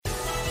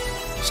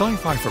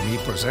Sci-Fi for Me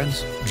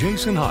presents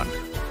Jason Hunt,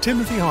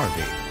 Timothy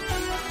Harvey.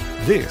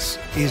 This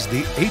is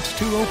the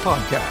H2O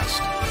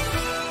Podcast.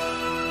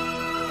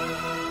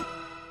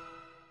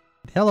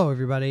 Hello,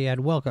 everybody,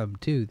 and welcome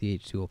to the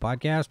H2O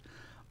Podcast.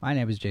 My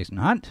name is Jason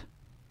Hunt.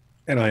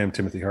 And I am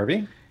Timothy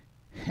Harvey.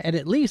 And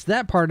at least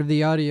that part of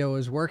the audio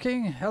is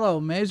working. Hello,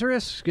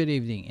 Mazarus. Good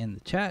evening in the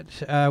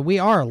chat. We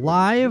are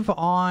live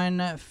on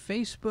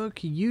Facebook,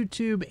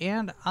 YouTube,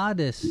 and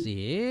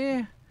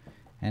Odyssey.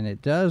 And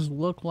it does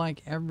look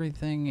like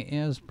everything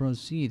is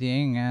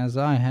proceeding as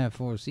I have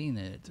foreseen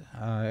it.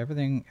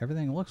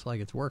 Everything looks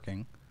like it's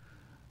working.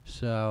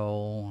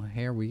 So,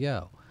 here we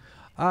go.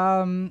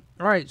 All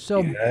right,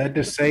 so... You had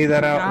to say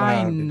that out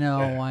loud.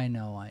 I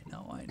know.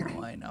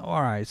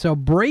 All right, so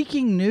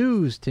breaking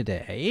news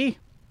today.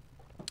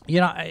 You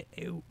know,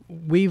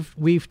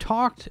 we've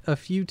talked a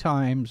few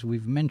times.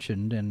 We've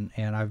mentioned, and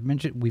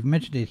we've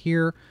mentioned it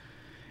here,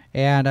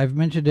 and I've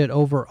mentioned it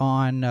over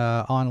on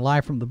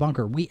Live from the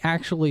Bunker. We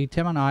actually,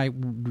 Tim and I,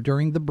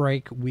 during the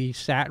break, we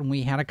sat and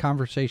we had a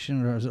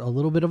conversation. It was a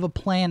little bit of a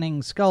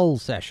planning skull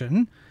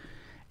session,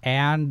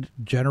 and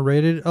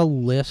generated a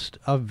list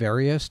of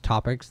various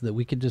topics that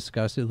we could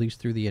discuss at least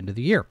through the end of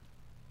the year.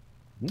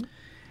 Mm-hmm.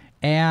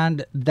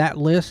 And that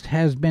list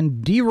has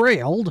been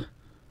derailed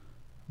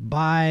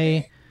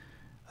by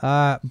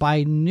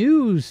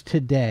news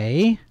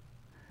today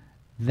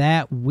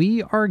that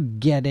we are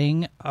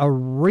getting a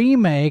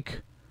remake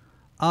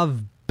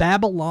of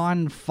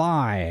Babylon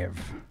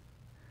 5.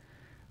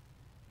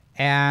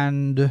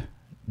 And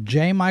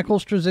J. Michael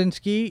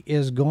Straczynski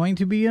is going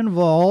to be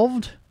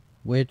involved,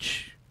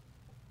 which,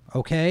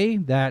 okay,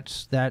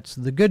 that's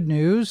the good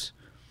news.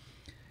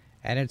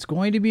 And it's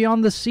going to be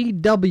on the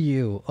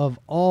CW of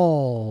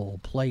all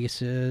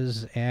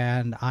places,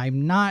 and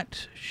I'm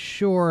not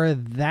sure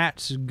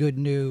that's good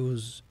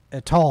news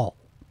at all.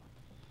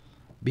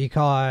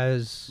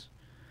 Because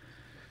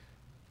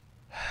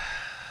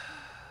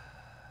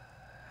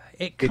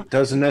it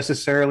doesn't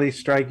necessarily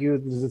strike you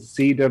as the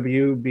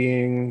CW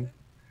being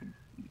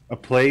a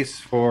place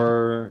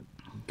for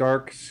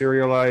dark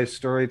serialized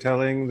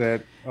storytelling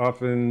that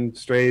often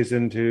strays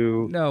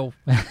into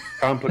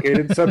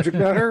complicated subject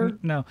matter?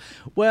 No.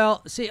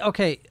 Well, see,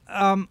 okay,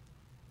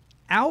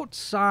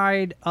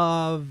 outside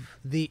of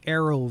the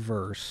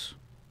Arrowverse,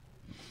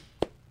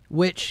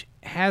 which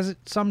has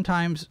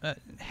sometimes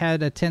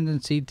had a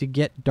tendency to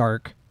get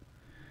dark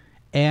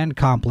and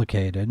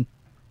complicated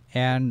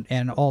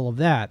and all of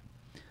that,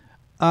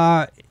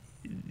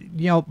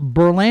 you know,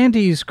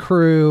 Berlanti's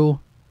crew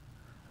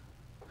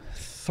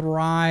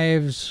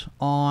thrives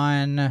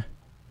on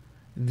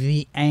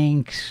the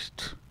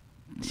angst,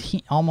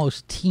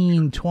 almost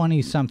teen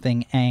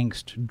 20-something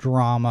angst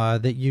drama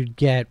that you'd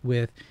get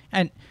with,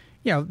 and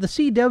you know, the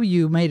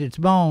CW made its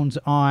bones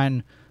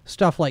on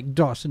stuff like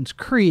Dawson's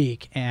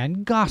Creek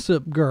and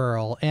Gossip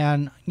Girl,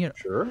 and you know,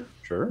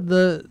 sure,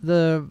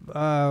 the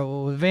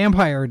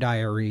Vampire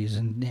Diaries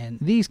and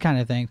these kind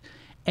of things,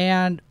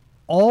 and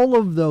all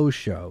of those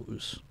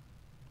shows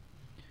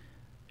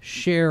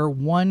share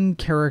one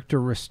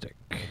characteristic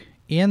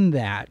in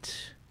that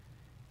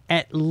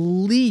at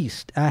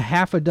least a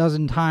half a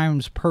dozen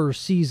times per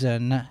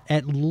season,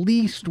 at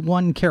least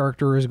one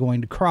character is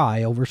going to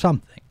cry over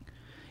something.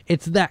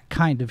 It's that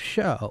kind of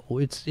show.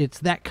 It's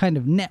that kind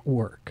of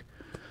network.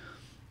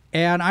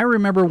 And I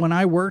remember when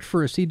I worked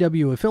for a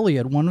CW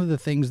affiliate, one of the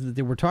things that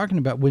they were talking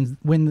about when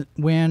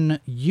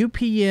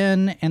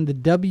UPN and the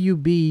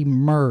WB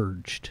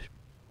merged,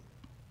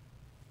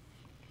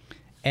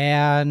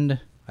 and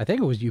I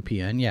think it was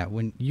UPN, yeah,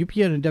 when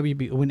UPN and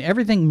WB, when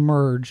everything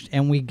merged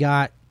and we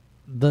got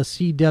the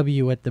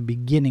CW at the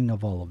beginning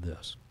of all of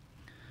this,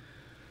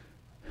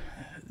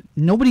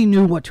 nobody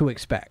knew what to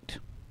expect.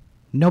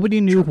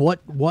 Nobody knew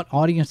what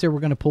audience they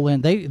were going to pull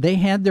in. They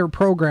had their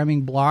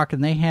programming block,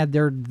 and they had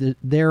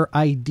their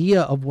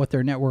idea of what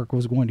their network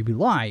was going to be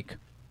like.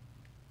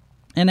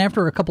 And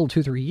after a couple,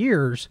 2-3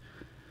 years,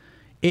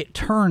 it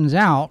turns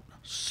out,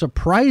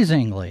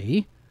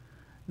 surprisingly,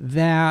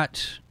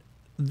 that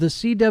the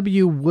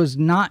CW was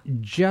not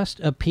just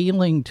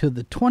appealing to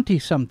the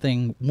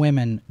 20-something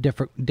women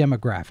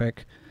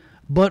demographic,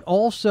 but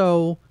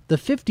also the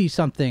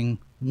 50-something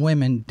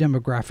women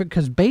demographic,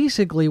 because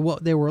basically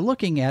what they were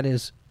looking at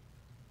is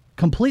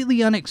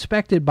completely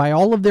unexpected by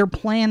all of their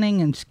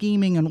planning and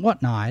scheming and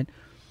whatnot.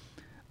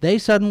 They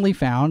suddenly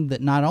found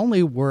that not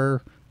only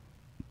were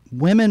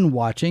women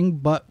watching,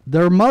 but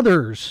their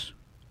mothers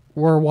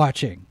were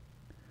watching,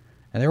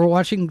 and they were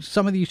watching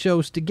some of these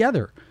shows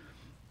together.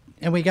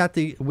 And we got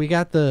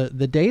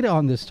the data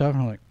on this stuff,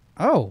 and I'm like,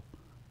 oh,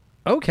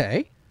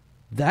 okay,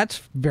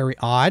 that's very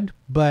odd,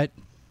 but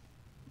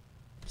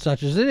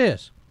such as it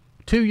is.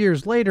 2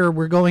 years later,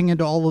 we're going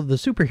into all of the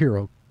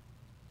superhero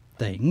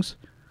things.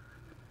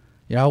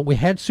 You know, we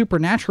had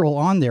Supernatural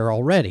on there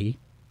already,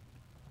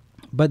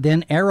 but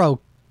then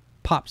Arrow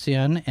pops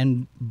in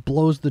and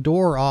blows the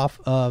door off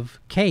of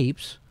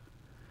Capes,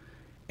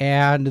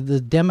 and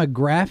the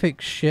demographic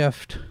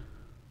shift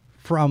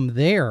from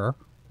there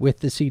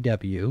with the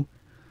CW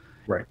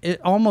Right.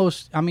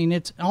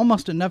 it's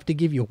almost enough to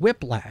give you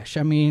whiplash.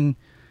 I mean,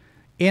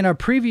 in a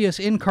previous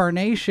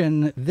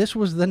incarnation, this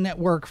was the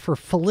network for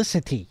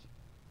Felicity.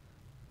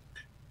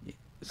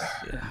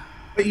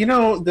 But you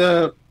know,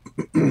 the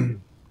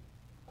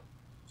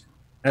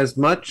as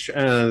much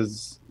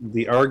as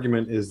the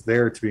argument is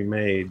there to be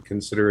made,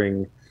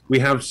 considering we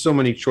have so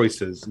many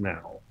choices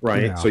now,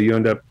 right? Yeah. So you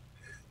end up,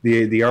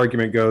 the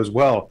argument goes,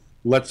 well,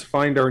 let's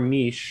find our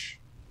niche,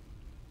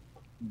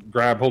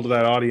 grab hold of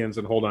that audience,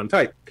 and hold on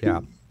tight.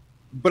 Yeah.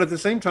 But at the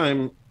same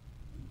time,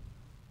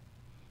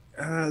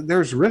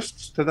 there's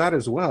risks to that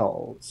as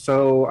well.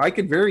 So I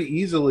could very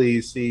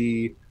easily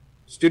see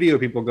studio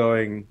people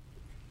going,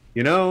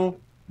 you know,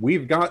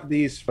 we've got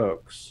these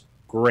folks.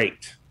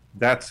 Great.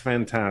 That's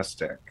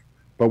fantastic.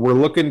 But we're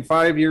looking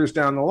 5 years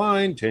down the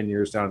line, 10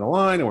 years down the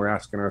line, and we're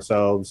asking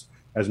ourselves,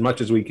 as much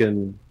as we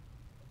can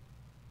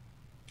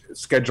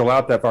schedule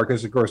out that far,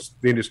 because, of course,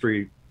 the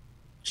industry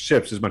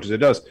shifts as much as it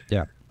does.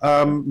 Yeah.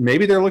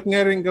 Maybe they're looking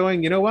at it and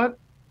going, you know what?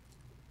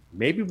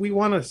 Maybe we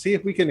want to see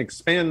if we can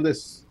expand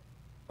this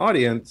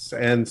audience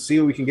and see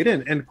what we can get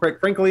in. And quite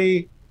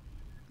frankly,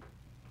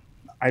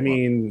 I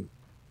mean...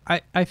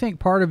 I think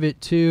part of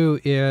it, too,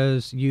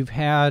 is you've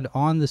had,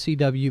 on the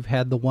CW, you've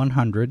had the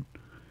 100,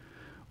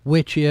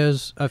 which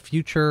is a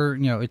future,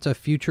 it's a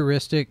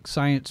futuristic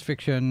science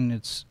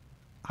fiction.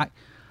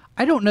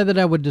 I don't know that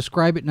I would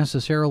describe it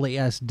necessarily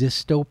as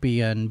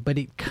dystopian, but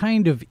it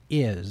kind of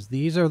is.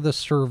 These are the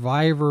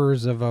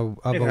survivors of a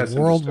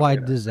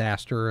worldwide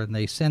disaster, and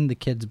they send the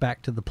kids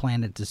back to the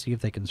planet to see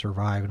if they can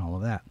survive and all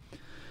of that.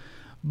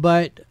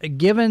 But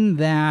given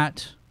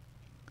that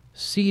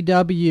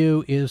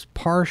CW is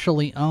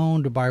partially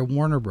owned by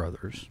Warner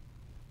Brothers,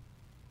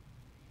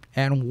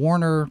 and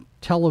Warner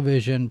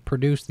Television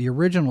produced the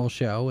original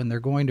show, and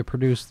they're going to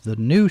produce the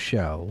new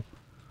show,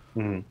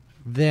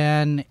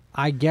 then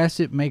I guess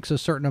it makes a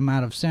certain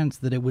amount of sense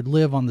that it would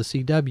live on the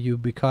CW,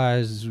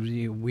 because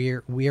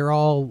we're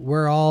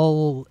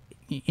all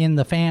in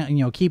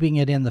the keeping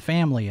it in the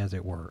family, as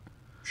it were.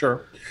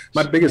 Sure.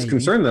 My biggest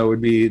concern, though,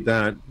 would be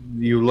that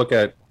you look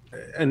at,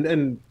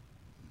 and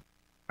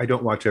I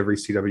don't watch every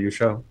CW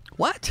show.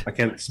 What? I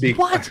can't speak.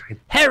 What?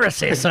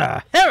 Heresy,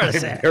 sir.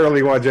 Heresy. I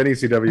barely watch any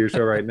CW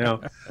show right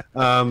now.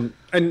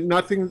 And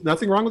nothing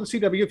wrong with the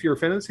CW. If you're a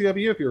fan of the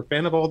CW, if you're a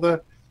fan of all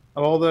the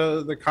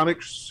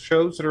comic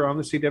shows that are on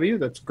the CW,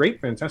 that's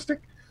great,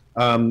 fantastic.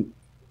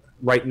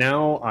 Right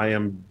now, I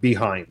am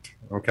behind.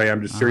 Okay,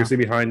 I'm just seriously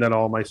behind on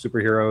all my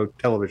superhero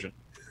television.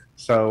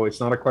 So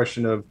it's not a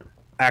question of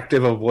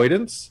active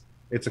avoidance.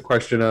 It's a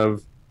question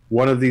of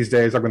one of these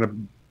days I'm going to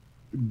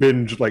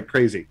binge like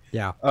crazy.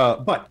 Yeah.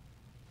 But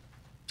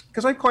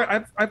because I've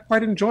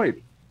quite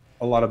enjoyed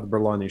a lot of the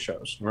Berlanti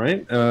shows,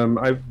 right?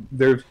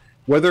 There's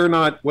whether or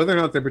not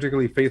they're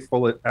particularly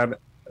faithful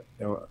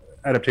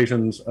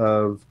adaptations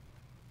of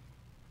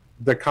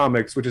the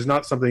comics, which is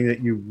not something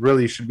that you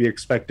really should be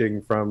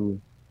expecting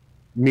from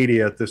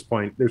media at this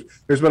point.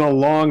 There's been a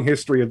long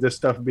history of this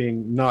stuff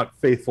being not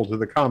faithful to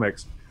the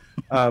comics.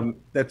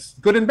 That's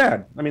good and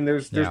bad. I mean,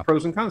 there's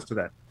pros and cons to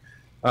that.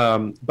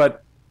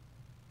 But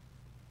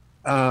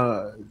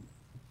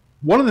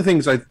one of the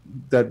things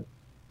that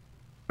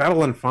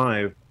Babylon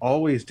 5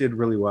 always did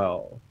really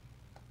well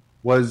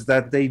was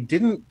that they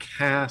didn't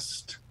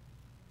cast...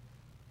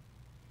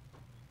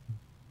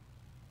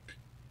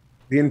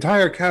 The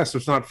entire cast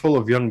was not full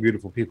of young,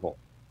 beautiful people.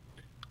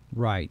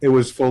 Right. It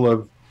was full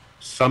of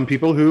some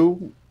people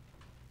who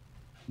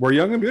were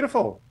young and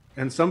beautiful,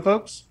 and some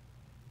folks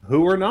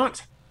who were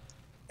not.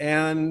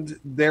 And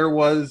there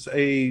was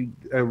a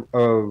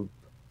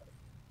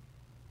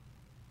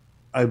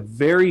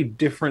very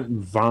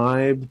different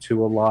vibe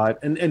to a lot,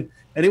 and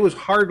it was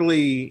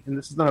hardly, and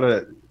this is not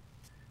a,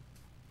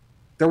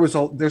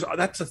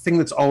 that's a thing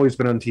that's always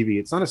been on TV.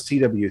 It's not a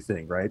CW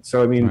thing, right?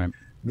 So I mean, right.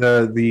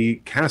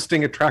 The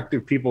casting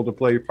attractive people to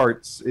play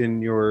parts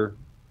in your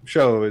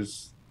show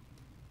is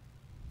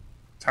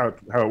how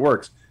it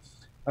works.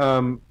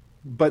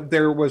 But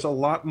there was a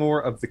lot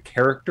more of the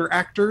character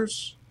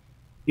actors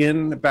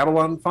in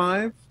Babylon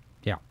 5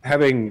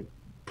 having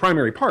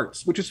primary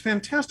parts, which is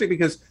fantastic,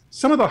 because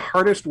some of the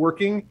hardest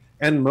working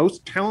and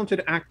most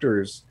talented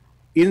actors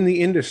in the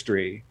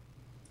industry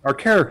are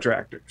character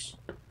actors.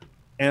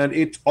 And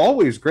it's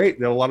always great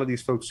that a lot of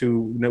these folks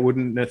who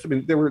wouldn't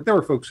necessarily, there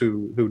were folks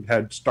who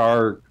had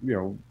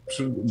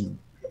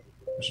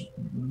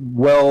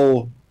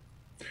well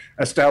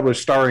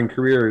established starring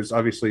careers,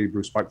 obviously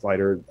Bruce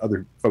Boxleitner,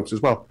 other folks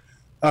as well.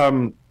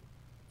 But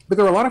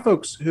there were a lot of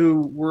folks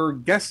who were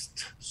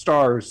guest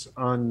stars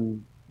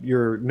on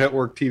your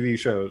network TV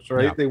shows,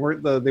 right? Yeah. They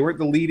weren't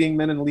the leading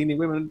men and leading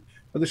women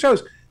of the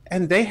shows,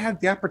 and they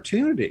had the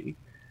opportunity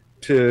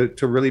to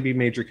really be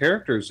major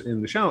characters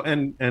in the show,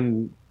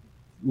 and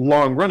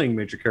long-running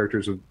major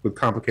characters with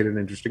complicated and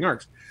interesting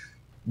arcs.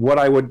 What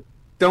I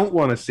don't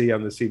want to see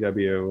on the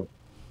CW,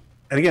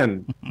 and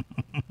again,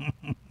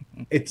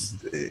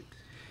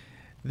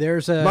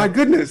 my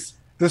goodness,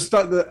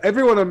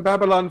 everyone on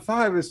Babylon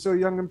 5 is so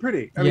young and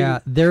pretty. I mean,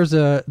 there's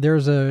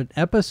an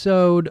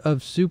episode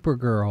of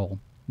Supergirl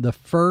the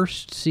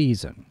first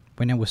season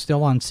when it was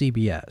still on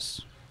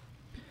CBS.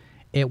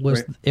 It was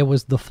Right. it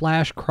was the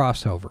Flash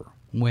crossover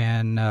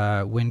when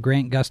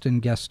Grant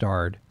Gustin guest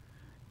starred,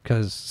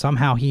 because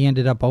somehow he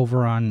ended up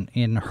over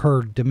in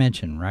her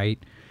dimension,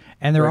 right?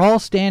 And they're all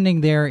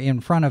standing there in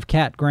front of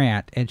Cat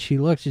Grant, and she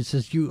looks and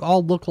says, "You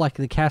all look like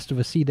the cast of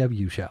a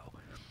CW show."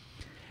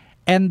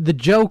 And the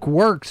joke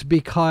works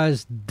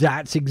because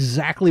that's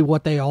exactly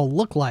what they all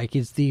look like.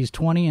 It's these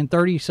 20 and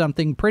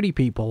 30-something pretty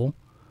people.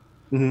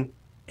 Mm-hmm.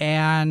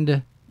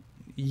 And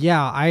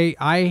yeah,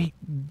 I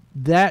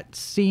that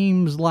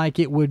seems like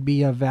it would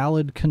be a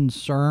valid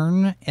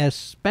concern,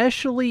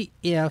 especially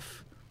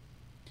if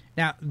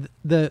now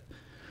the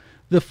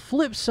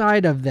flip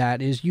side of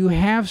that is you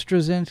have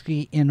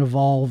Straczynski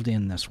involved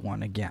in this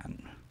one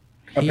again.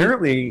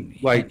 Apparently,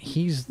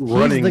 he's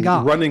running the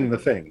guy. running the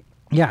thing.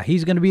 Yeah,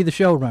 he's going to be the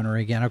showrunner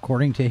again,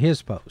 according to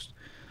his post.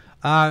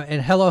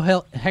 And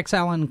hello, Hex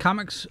Allen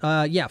Comics.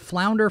 Yeah,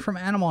 Flounder from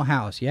Animal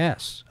House.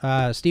 Yes.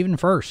 Stephen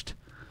First,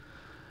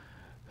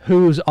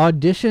 whose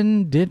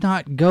audition did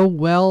not go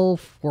well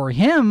for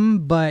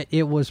him, but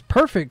it was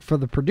perfect for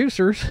the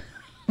producers.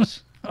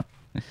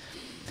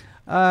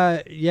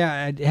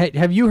 Yeah.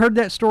 Have you heard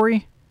that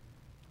story?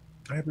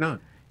 I have not.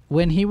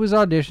 When he was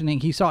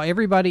auditioning, he saw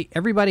everybody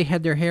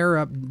had their hair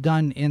up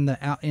done in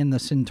the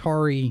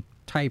Centauri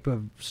type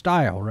of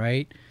style,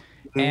 right?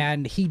 Mm-hmm.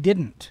 And he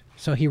didn't.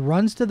 So he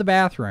runs to the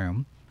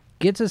bathroom,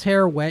 gets his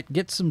hair wet,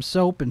 gets some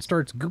soap, and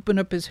starts gooping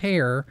up his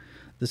hair.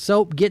 The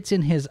soap gets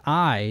in his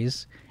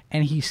eyes,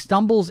 and he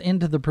stumbles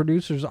into the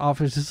producer's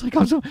office. It's like,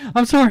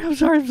 I'm sorry.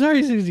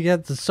 He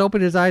gets the soap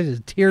in his eyes,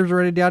 his tears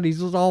running down.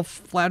 He's just all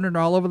floundering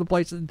all over the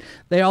place. And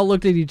they all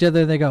looked at each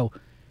other, and they go,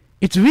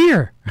 "It's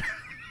Veer."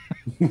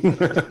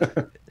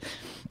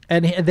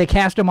 And they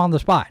cast him on the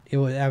spot. It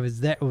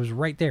was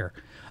right there.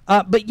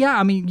 But yeah,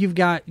 I mean, you've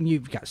got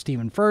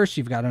Stephen First,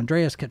 you've got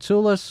Andreas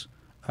Katsoulis,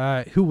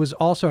 who was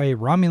also a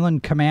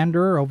Romulan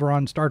commander over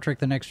on Star Trek: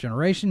 The Next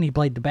Generation. He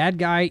played the bad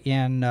guy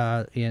in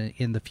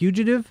The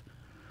Fugitive,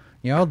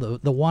 the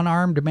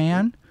one-armed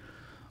man.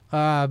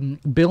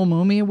 Bill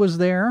Mumy was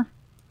there,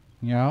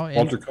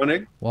 Walter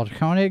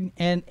Koenig,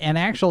 and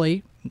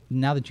actually,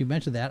 now that you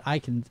mentioned that, I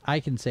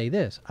can say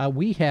this: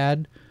 we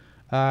had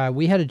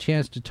a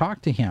chance to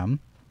talk to him,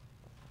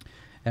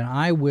 and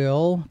I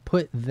will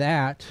put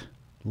that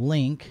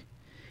link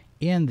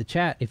in the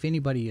chat if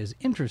anybody is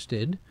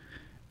interested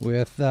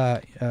with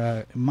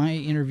my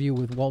interview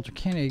with Walter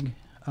Koenig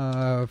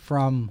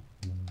from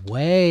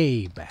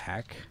way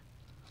back.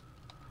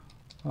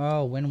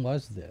 Oh, when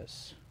was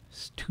this?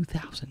 It's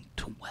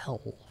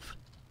 2012.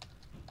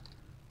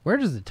 Where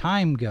does the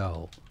time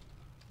go?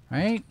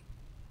 Right?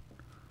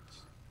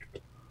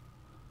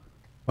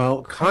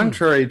 Well,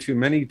 contrary to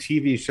many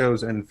TV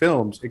shows and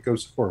films, it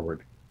goes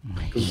forward.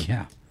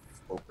 Yeah.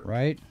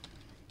 Right?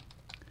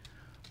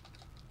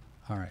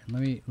 All right,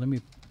 let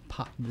me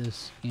pop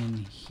this in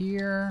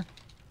here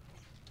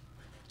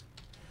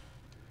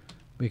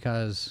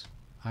because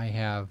I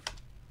have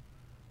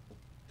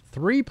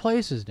 3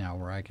 places now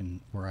where I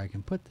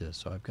can put this.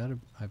 So I've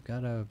got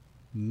to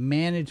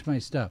manage my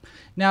stuff.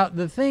 Now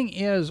the thing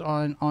is,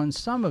 on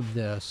some of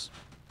this,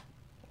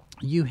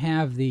 you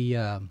have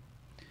the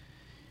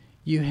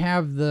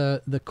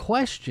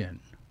question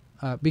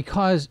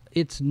because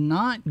it's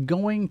not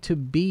going to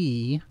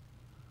be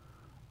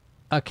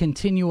a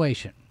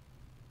continuation.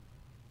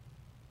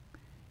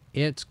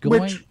 It's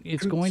going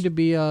to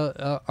be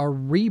a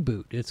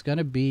reboot. It's going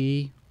to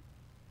be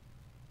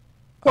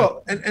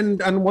well, and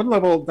on one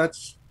level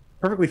that's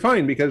perfectly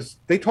fine because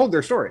they told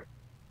their story.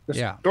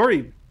 The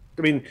story.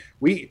 I mean,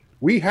 we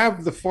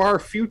have the far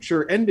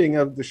future ending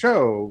of the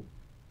show.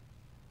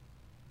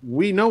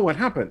 We know what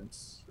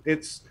happens.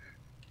 It's,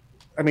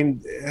 I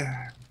mean,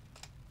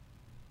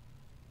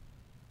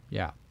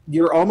 yeah.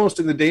 You're almost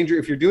in the danger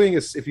if you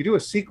do a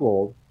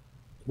sequel,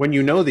 when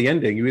you know the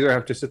ending, you either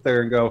have to sit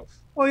there and go,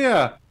 "Oh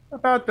yeah,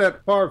 about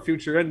that far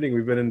future ending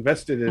we've been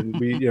invested in,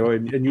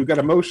 and you got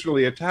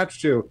emotionally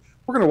attached to.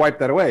 We're going to wipe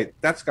that away."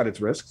 That's got its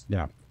risks.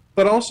 Yeah.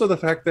 But also the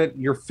fact that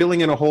you're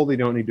filling in a hole you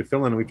don't need to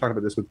fill in. And we talked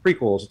about this with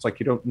prequels. It's like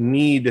you don't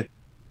need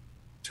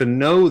to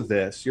know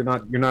this. You're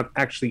not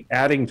actually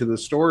adding to the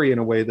story in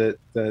a way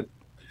that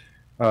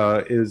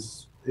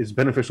is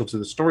beneficial to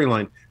the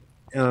storyline.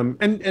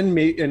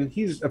 And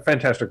he's a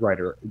fantastic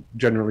writer,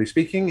 generally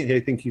speaking. I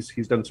think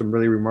he's done some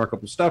really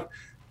remarkable stuff.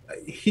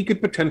 He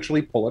could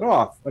potentially pull it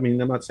off. I mean,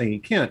 I'm not saying he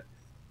can't,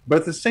 but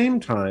at the same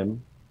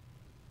time,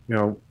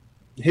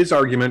 his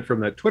argument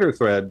from that Twitter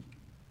thread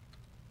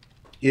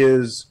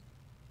is,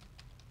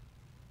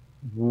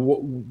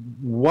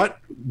 what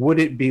would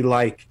it be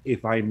like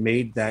if I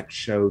made that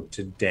show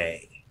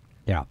today?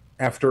 Yeah.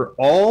 After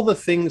all the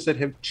things that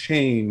have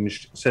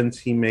changed since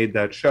he made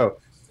that show.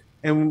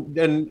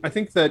 And I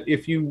think that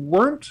if you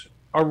weren't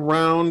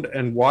around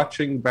and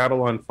watching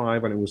Babylon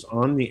 5 when it was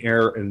on the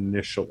air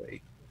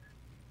initially,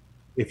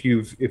 if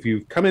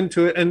you've come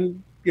into it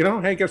and,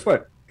 hey, guess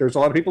what? There's a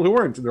lot of people who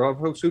weren't. There are a lot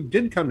of folks who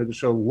did come to the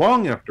show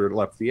long after it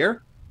left the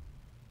air,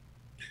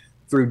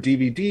 through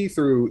DVD,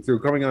 through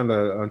going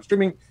on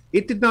streaming.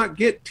 it did not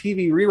get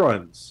TV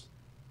reruns,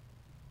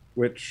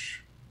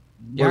 which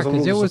Yeah, was a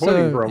because little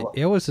disappointing for a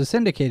it was a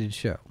syndicated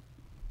show.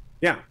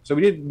 Yeah, so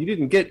you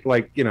didn't get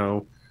like,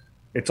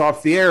 it's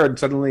off the air and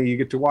suddenly you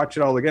get to watch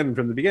it all again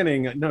from the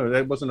beginning. No,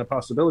 that wasn't a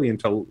possibility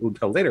until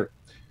later.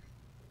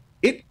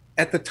 It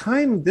at the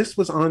time this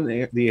was on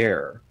the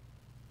air,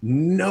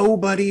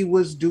 nobody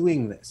was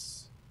doing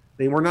this.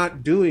 They were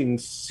not doing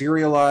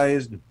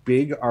serialized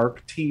big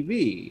arc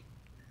TV.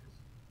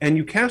 And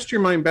you cast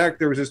your mind back,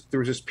 there was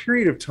this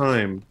period of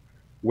time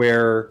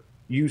where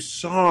you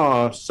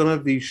saw some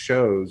of these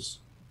shows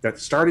that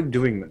started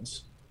doing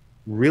this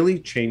really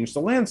change the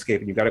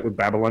landscape. And you got it with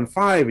Babylon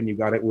 5, and you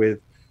got it with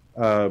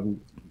and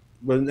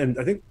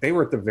I think they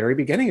were at the very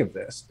beginning of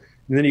this.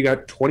 And then you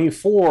got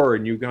 24,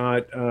 and you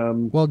got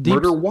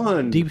Murder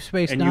One. Deep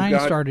Space Nine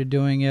started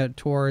doing it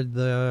toward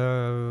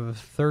the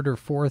third or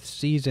fourth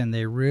season.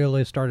 They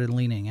really started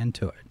leaning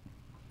into it.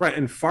 Right,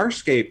 and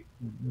Farscape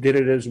did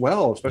it as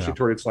well, especially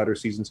toward its latter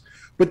seasons.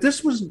 But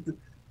this was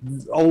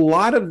a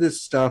lot of this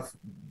stuff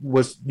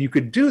was you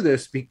could do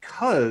this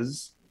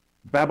because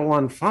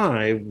Babylon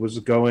 5 was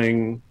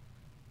going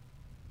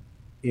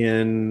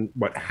in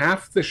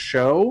half the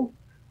show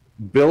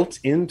built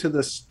into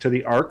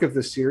the arc of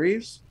the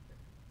series.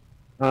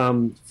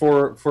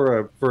 For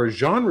a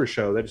genre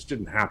show that just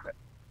didn't happen.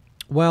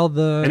 Well,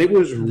 and it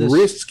was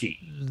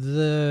risky.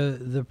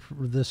 The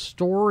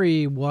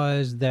story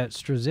was that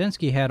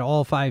Straczynski had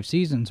all 5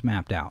 seasons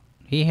mapped out.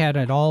 He had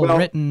it all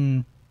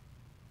written.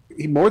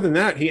 More than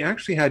that, he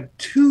actually had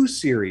 2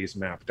 series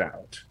mapped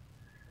out,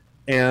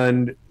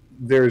 and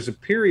there's a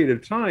period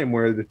of time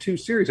where the 2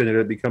 series ended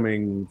up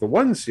becoming the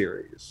 1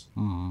 series.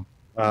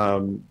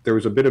 There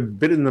was a bit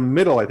in the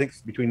middle, I think,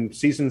 between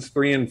seasons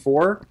 3 and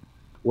 4.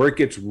 Where it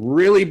gets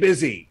really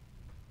busy,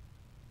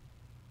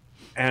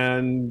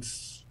 and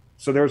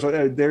so he's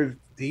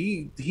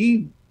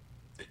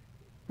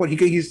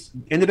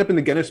ended up in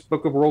the Guinness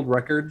Book of World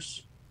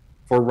Records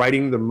for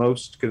writing the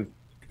most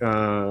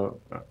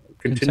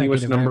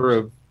continuous number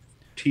of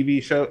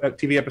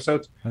TV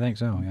episodes. I think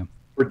so, yeah.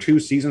 For 2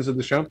 seasons of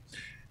the show.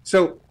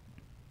 So,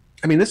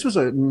 I mean, this was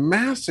a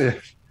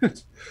massive.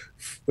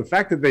 The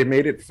fact that they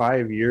made it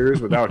 5 years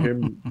without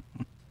him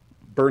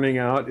burning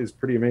out is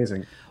pretty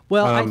amazing.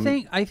 Well,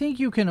 I think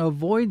you can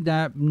avoid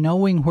that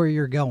knowing where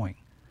you're going,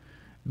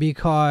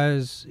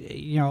 because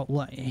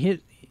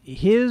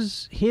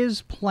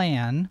his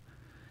plan,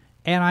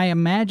 and I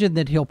imagine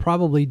that he'll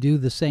probably do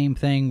the same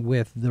thing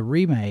with the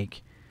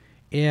remake,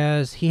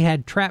 is he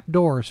had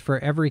trapdoors for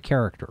every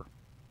character,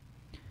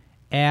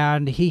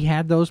 and he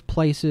had those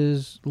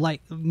places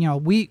like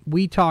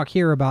we talk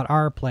here about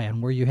our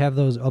plan where you have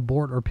those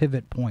abort or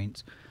pivot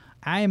points.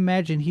 I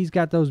imagine he's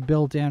got those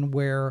built in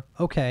where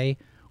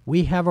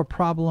we have a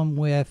problem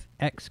with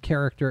X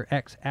character,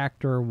 X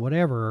actor,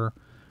 whatever.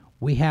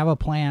 We have a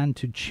plan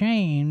to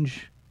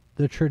change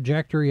the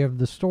trajectory of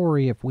the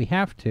story if we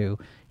have to.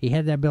 He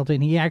had that built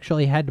in. He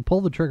actually had to pull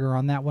the trigger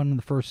on that one in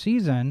the first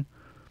season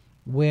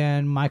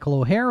when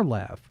Michael O'Hare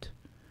left.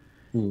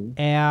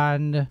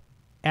 And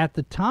at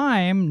the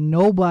time,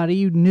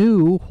 nobody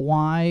knew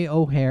why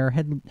O'Hare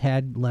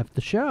had left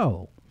the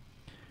show.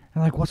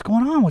 And like, what's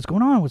going on? What's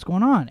going on? What's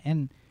going on?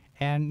 And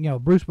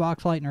Bruce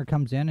Boxleitner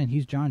comes in, and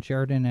he's John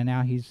Sheridan, and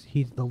now he's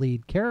the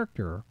lead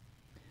character.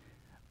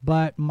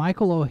 But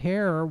Michael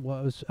O'Hare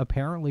was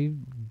apparently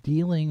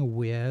dealing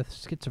with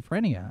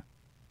schizophrenia,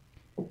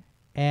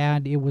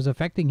 and it was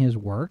affecting his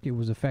work. It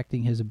was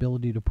affecting his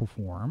ability to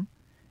perform.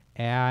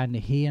 And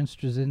he and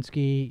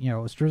Straczynski,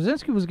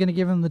 Straczynski was going to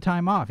give him the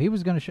time off. He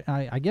was going to,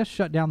 I guess,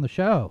 shut down the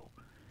show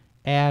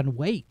and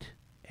wait.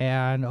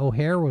 And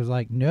O'Hare was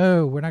like,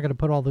 no, we're not going to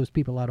put all those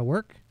people out of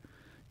work.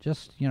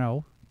 Just,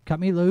 cut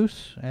me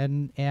loose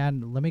and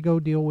let me go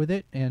deal with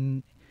it.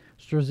 And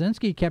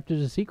Straczynski kept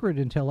it a secret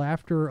until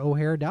after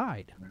O'Hare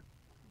died.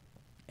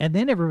 And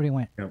then everybody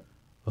went,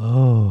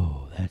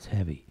 oh, that's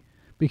heavy.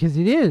 Because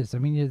it is. I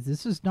mean,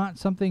 this is not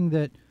something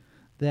that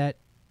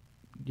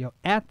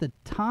at the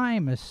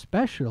time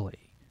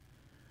especially,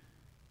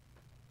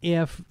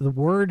 if the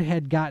word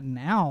had gotten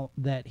out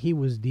that he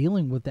was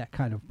dealing with that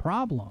kind of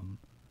problem,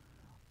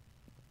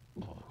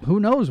 who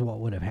knows what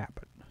would have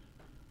happened.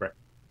 Right.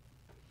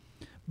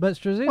 But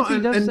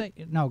Straczynski does say,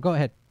 no, go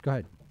ahead.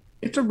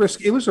 It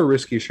was a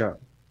risky show.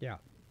 Yeah.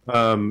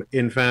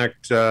 In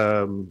fact,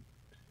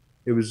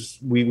 it was,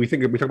 we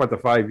talk about the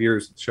 5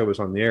 years the show was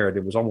on the air, and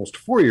it was almost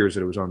 4 years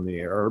that it was on the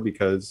air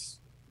because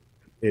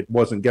it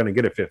wasn't going to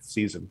get a 5th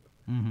season.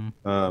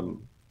 But I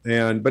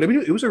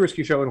mean, it was a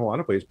risky show in a lot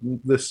of ways.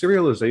 The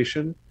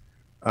serialization,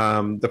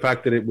 the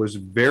fact that it was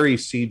very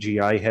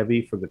CGI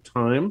heavy for the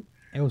time.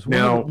 It was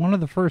one of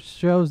the first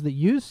shows that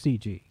used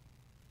CG.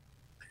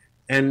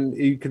 And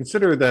you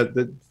consider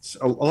that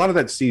a lot of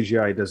that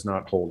CGI does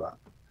not hold up,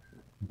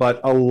 but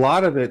a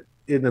lot of it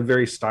in a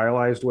very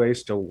stylized way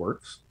still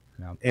works.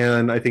 Yeah.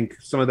 And I think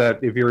some of that,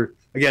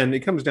 it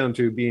comes down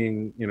to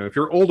being, if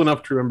you're old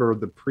enough to remember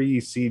the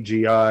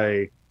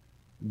pre-CGI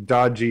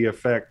dodgy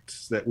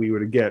effects that we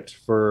would get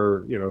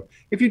for,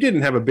 if you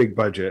didn't have a big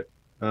budget,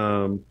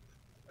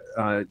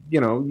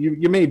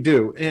 you may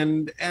do,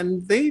 and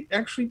they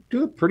actually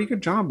do a pretty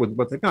good job with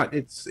what they got.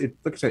 It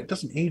like I said, it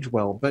doesn't age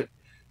well, but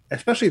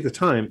especially at the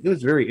time, it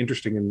was very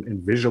interesting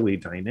and visually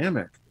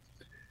dynamic.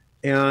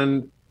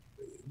 And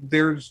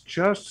there's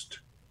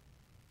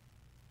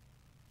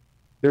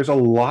a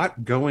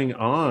lot going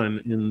on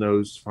in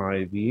those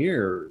 5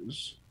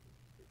 years.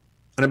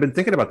 And I've been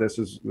thinking about this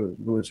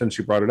since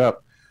you brought it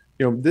up.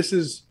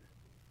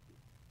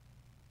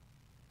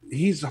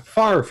 He's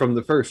far from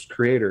the first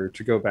creator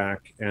to go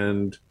back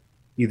and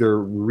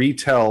either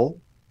retell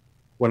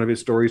one of his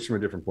stories from a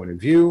different point of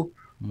view,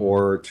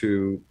 or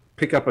to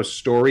pick up a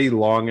story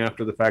long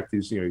after the fact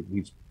he's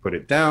put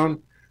it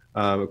down.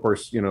 Of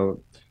course,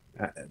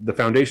 the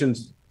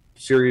Foundation's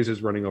series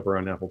is running over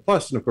on Apple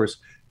Plus, and of course,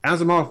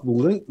 Asimov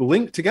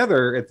linked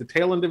together at the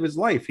tail end of his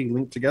life. He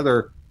linked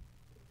together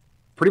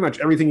pretty much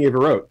everything he ever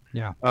wrote,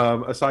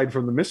 aside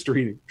from the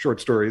mystery short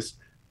stories,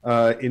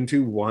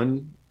 into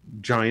one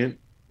giant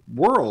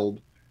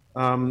world.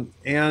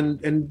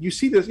 And you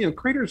see this,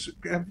 creators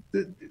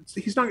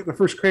he's not the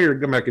first creator to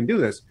come back and do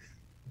this,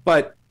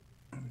 but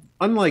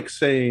unlike,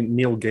 say,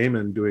 Neil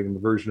Gaiman doing the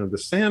version of the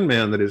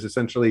Sandman that is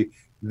essentially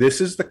this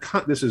is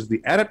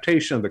the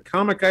adaptation of the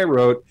comic I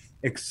wrote,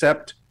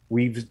 except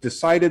we've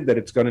decided that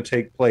it's going to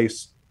take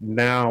place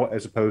now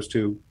as opposed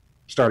to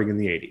starting in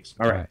the 80s.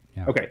 All right.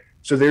 Yeah. Okay.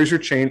 So there's your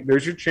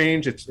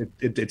change.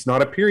 It's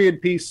not a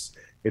period piece.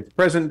 It's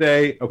present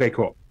day. Okay,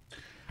 cool.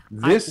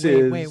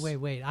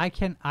 Wait.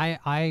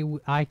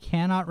 I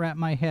cannot wrap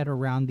my head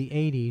around the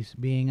 80s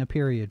being a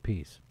period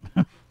piece.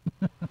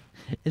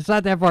 It's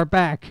not that far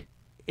back.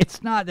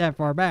 It's not. Does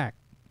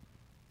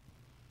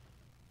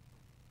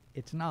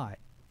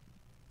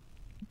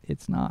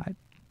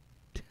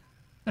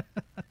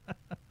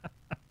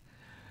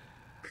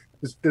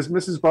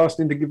Mrs. Boss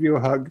need to give you a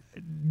hug?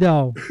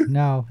 No.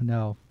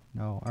 I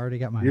already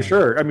got my. You're hug.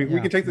 Sure? I mean, we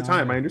can take the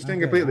time. I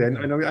understand completely.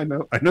 I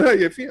know how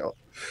you feel.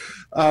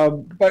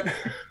 But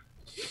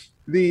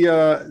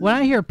when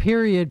I hear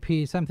period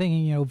piece, I'm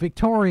thinking,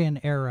 Victorian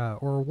era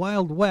or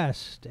Wild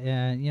West,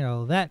 and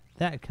that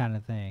kind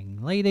of thing,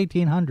 late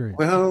 1800s.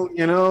 Well,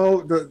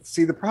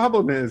 the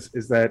problem is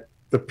that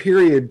the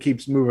period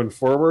keeps moving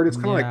forward. It's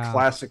kind of like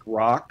classic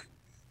rock.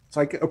 It's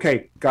like,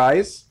 okay,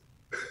 guys.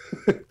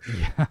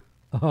 Yeah.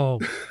 Oh,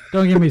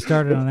 don't get me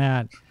started on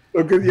that.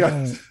 Okay,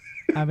 yeah.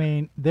 I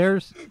mean,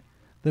 there's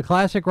the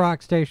classic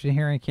rock station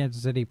here in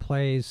Kansas City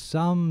plays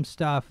some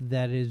stuff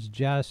that is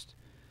just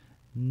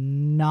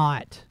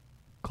not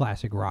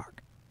classic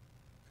rock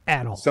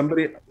at all.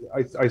 Somebody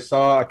I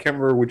saw, I can't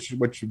remember which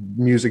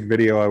music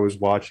video I was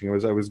watching.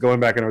 I was going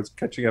back and I was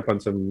catching up on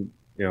some,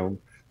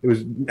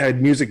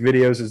 had music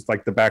videos as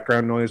like the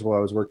background noise while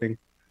I was working,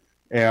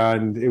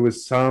 and it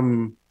was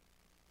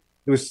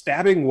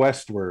Stabbing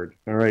Westward.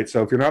 All right,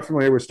 so if you're not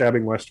familiar with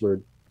Stabbing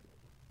Westward,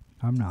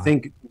 I'm not.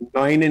 Think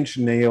Nine Inch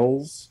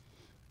Nails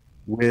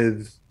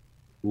with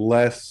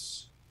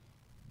less.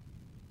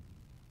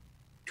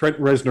 Trent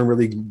Reznor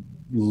really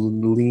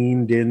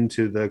leaned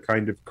into the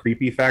kind of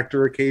creepy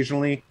factor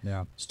occasionally.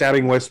 Yeah.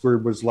 Stabbing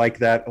Westward was like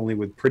that, only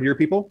with prettier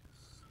people.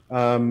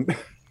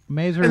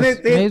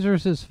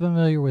 Mazers is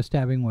familiar with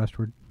Stabbing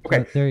Westward.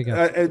 Okay, there you go.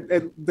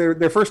 And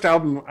their first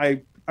album,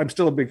 I'm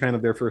still a big fan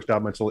of their first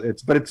album.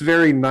 But it's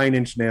very Nine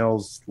Inch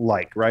Nails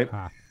like, right?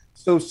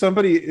 So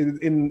somebody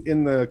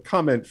in the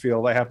comment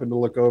field, I happened to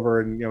look over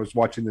and was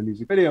watching the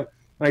music video,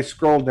 and I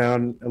scrolled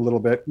down a little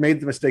bit,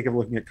 made the mistake of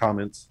looking at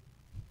comments,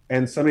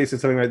 and somebody said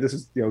something like,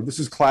 "This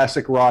is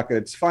classic rock at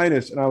its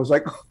finest," and I was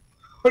like,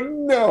 "Oh,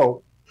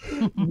 no,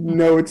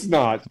 no, it's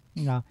not."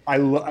 No.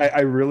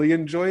 I really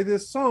enjoy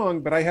this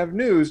song, but I have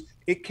news.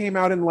 It came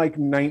out in like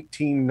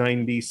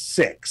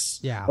 1996.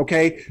 Yeah.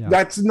 Okay, yeah.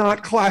 That's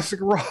not classic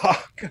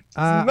rock. It's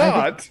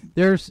not.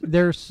 There's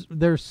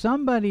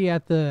somebody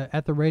at the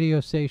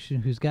radio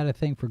station who's got a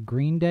thing for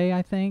Green Day,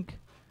 I think,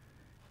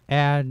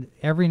 and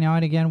every now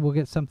and again we'll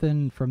get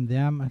something from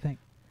them. I think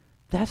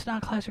that's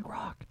not classic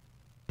rock.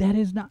 That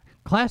is not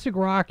classic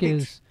rock.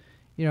 Is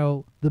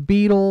the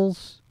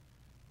Beatles,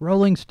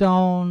 Rolling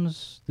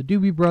Stones, the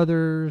Doobie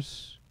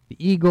Brothers, the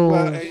Eagles.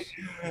 Well,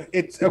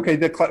 it's okay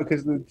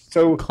because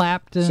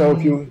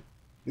Clapton.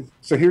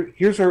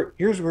 Here's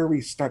where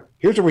we start.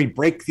 Here's where we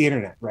break the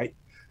internet, right?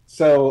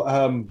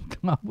 So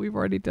we've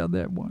already done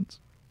that once.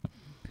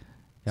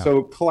 Yeah.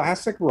 So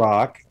classic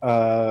rock,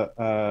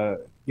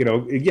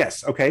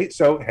 yes, okay.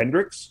 So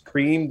Hendrix,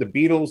 Cream, the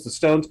Beatles, the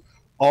Stones,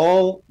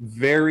 all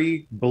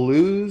very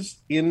blues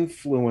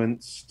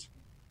influenced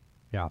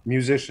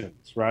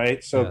musicians,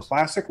 right? So yes.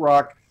 Classic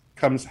rock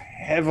comes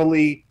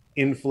heavily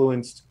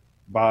influenced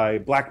by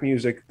black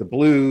music, the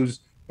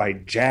blues, by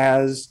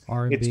jazz.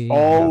 R&B,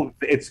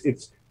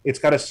 it's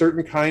got a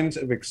certain kinds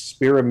of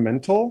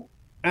experimental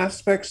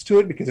aspects to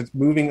it because it's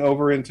moving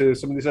over into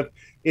some of this stuff.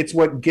 It's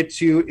what gets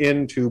you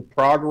into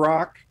prog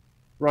rock,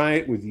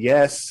 right? With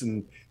Yes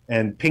and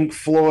Pink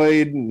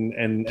Floyd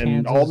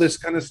and all this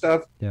kind of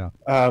stuff. Yeah.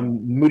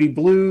 Moody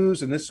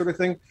Blues and this sort of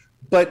thing.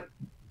 But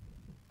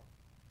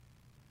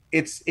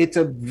it's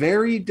a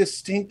very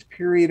distinct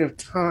period of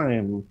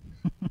time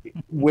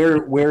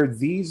where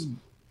these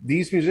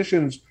these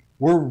musicians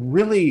were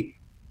really,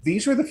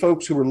 these are the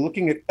folks who were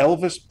looking at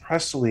Elvis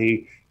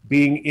Presley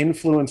being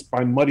influenced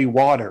by Muddy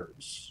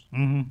Waters,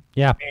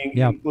 yeah, being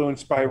yeah.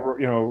 influenced by, you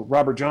know,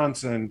 Robert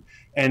Johnson,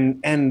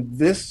 and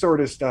this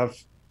sort of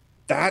stuff.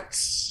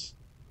 That's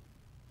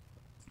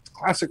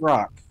classic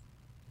rock.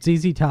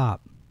 ZZ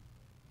Top.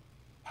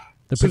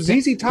 So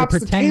ZZ Top's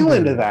the tail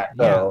end of that,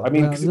 though. Yeah. I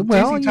mean, ZZ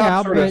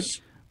Top sort of.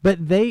 But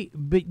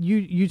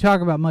you talk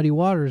about Muddy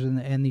Waters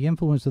and the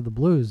influence of the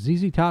blues.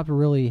 ZZ Top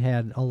really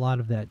had a lot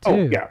of that too.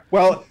 Oh yeah,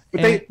 well,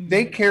 but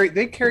they carried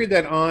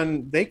that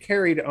on. They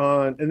carried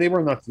on, and they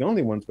were not the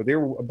only ones, but they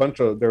were a bunch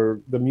of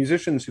the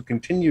musicians who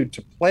continued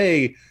to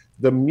play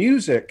the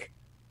music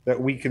that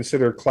we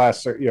consider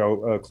classic,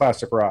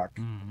 classic rock,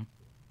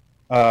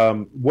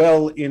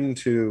 well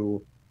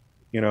into,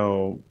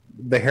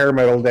 the hair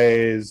metal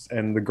days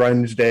and the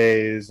grunge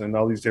days and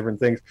all these different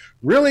things.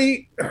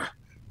 Really,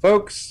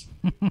 folks.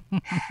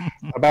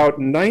 About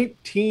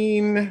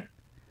 19.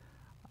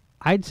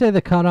 I'd say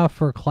the cutoff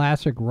for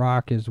classic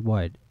rock is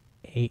what,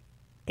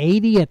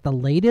 80 at the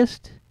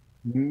latest.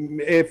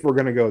 If we're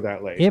gonna go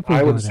that late,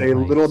 I would say a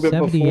little bit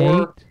 78?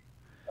 Before,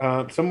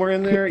 somewhere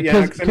in there.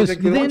 Yeah,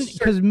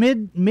 because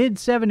mid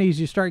 70s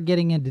you start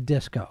getting into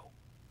disco,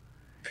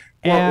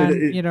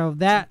 and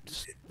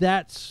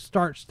that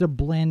starts to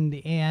blend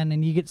in,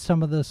 and you get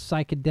some of the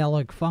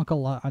psychedelic funk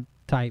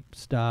type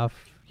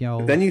stuff.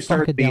 Then you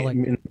start in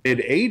the mid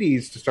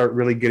 80s to start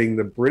really getting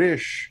the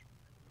British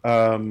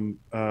synth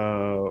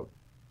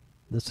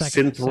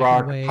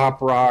rock, pop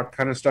rock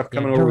kind of stuff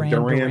coming over with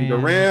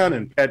Duran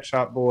and Pet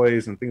Shop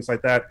Boys and things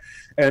like that.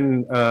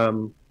 And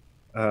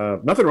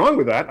nothing wrong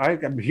with that.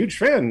 I'm a huge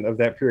fan of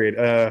that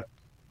period.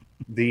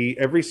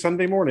 Every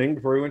Sunday morning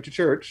before we went to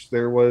church,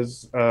 there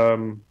was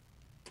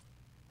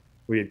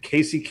we had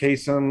Casey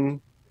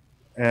Kasem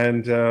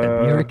and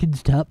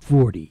American's Top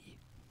 40.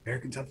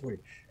 American Top 40.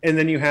 And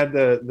then you had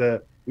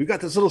we've got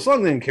this little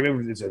song that came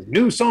in. It's a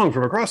new song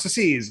from across the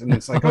seas, and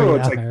it's like,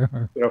 it's like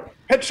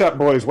Pet Shop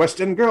Boys,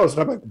 West End Girls,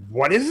 and I'm like,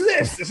 what is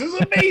this? This is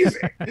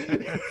amazing.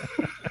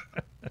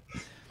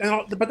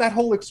 But that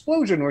whole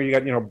explosion where you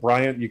got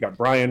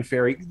Brian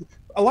Ferry,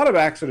 a lot of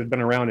acts that had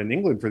been around in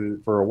England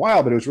for a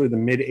while, but it was really the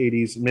mid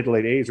to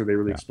late 80s where they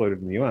really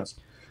exploded in the U.S.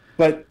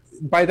 But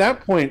by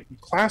that point,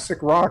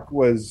 classic rock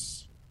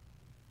was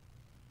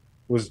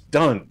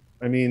done.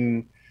 I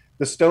mean,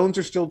 the Stones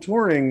are still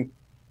touring.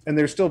 And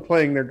they're still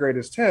playing their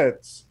greatest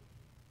hits,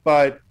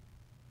 but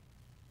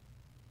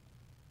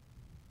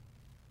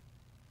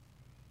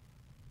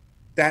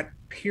that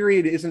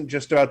period isn't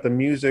just about the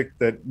music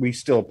that we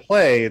still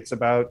play. It's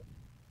about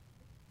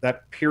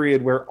that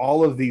period where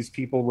all of these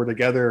people were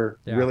together,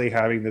 really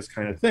having this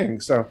kind of thing.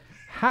 So,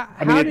 where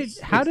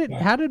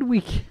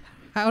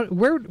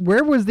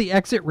was the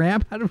exit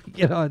ramp? How did we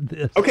get on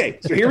this? Okay,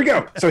 so here we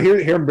go. So here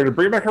I'm going to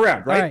bring it back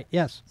around, right? All right.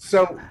 Yes.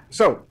 So.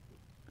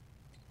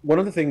 One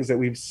of the things that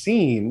we've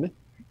seen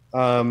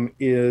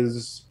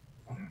is,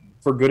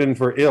 for good and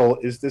for ill,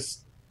 is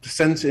this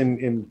sense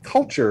in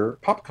culture,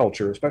 pop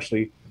culture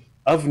especially,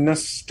 of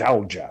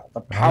nostalgia,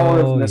 the power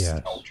of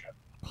nostalgia.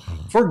 Yes.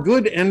 For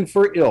good and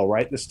for ill,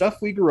 right? The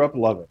stuff we grew up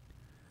loving.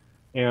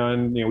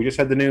 And, we just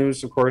had the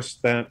news, of course,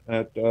 that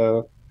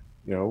the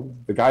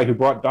guy who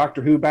brought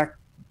Doctor Who back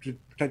to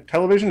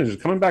television is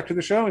coming back to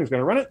the show and he's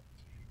going to run it.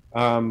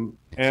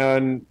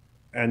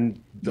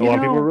 And a lot of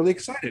people were really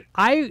excited.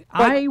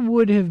 I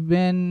would have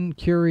been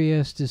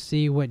curious to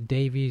see what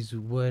Davies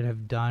would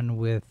have done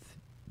with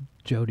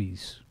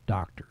Jodie's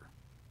Doctor.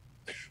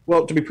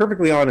 Well, to be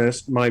perfectly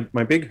honest, my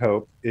big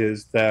hope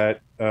is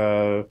that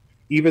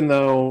even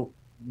though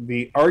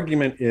the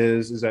argument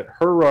is that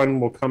her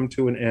run will come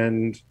to an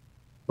end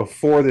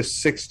before the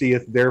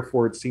 60th,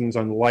 therefore it seems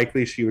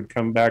unlikely she would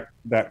come back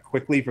that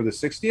quickly for the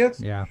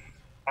 60th. Yeah.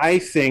 I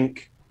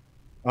think...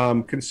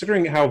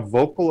 considering how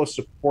vocal a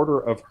supporter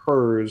of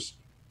hers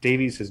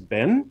Davies has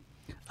been,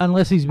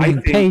 unless he's being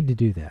paid to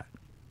do that,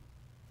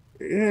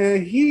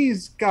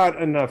 he's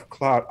got enough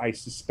clout. I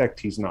suspect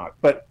he's not,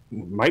 but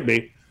might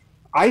be.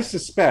 I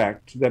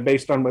suspect that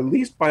based on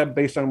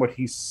what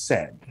he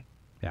said,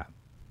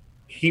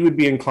 he would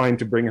be inclined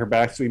to bring her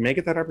back. So we may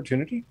get that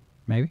opportunity,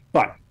 maybe.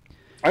 But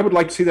I would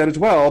like to see that as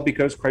well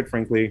because, quite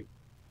frankly,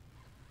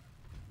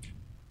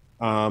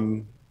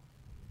 for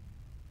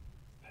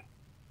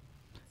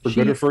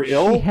good or for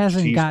ill, she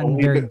hasn't gotten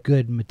very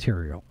good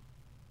material.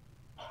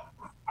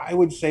 I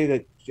would say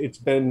that it's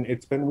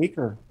been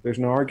weaker. There's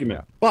no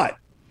argument. Yeah. But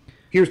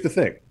here's the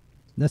thing: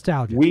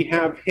 nostalgia. We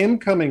have him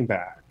coming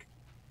back,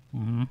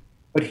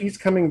 but he's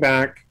coming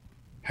back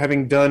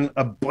having done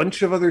a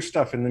bunch of other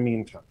stuff in the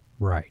meantime.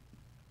 Right.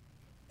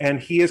 And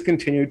he has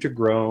continued to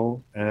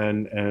grow,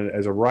 and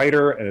as a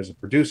writer, and as a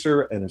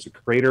producer, and as a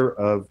creator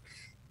of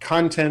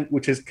content,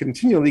 which is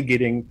continually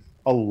getting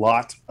a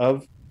lot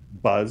of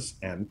buzz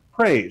and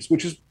praise,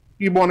 which is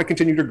you want to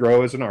continue to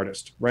grow as an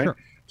artist, right? Sure.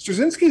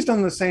 Straczynski's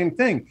done the same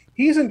thing.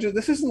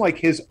 This isn't like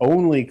his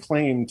only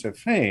claim to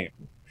fame.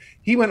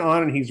 He went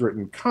on and he's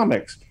written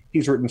comics.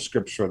 He's written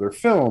scripts for other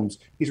films.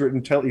 He's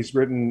written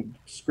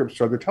scripts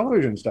for other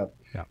television stuff.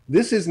 Yeah.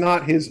 This is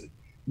not his.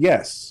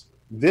 yes,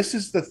 this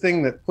is the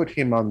thing that put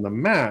him on the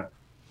map.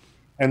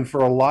 And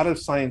for a lot of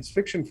science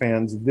fiction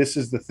fans, this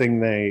is the thing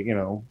they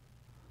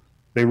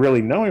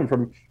really know him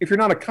from. If you're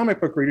not a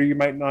comic book reader, you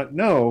might not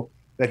know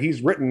that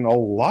he's written a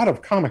lot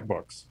of comic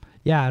books.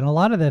 Yeah, and a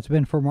lot of that's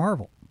been for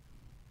Marvel.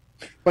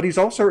 But he's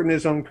also written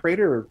his own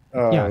creator.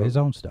 His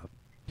own stuff.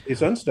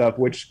 His own stuff,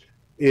 which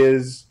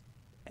is...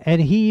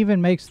 And he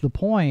even makes the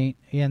point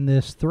in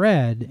this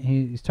thread,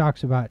 he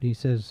talks about, he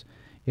says,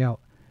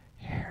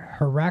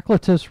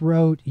 Heraclitus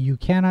wrote, "You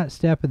cannot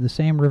step in the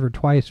same river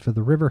twice, for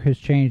the river has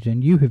changed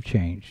and you have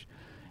changed."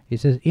 He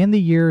says, "In the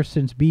years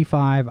since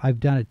B5, I've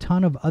done a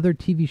ton of other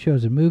TV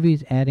shows and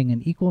movies, adding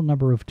an equal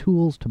number of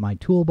tools to my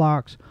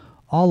toolbox,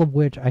 all of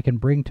which I can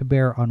bring to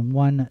bear on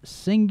one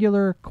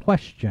singular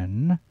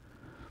question.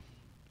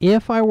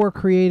 If I were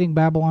creating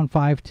Babylon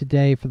 5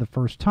 today for the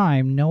first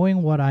time,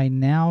 knowing what I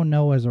now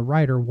know as a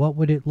writer, what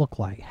would it look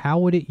like? How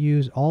would it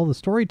use all the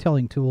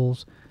storytelling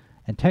tools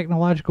and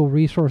technological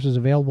resources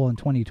available in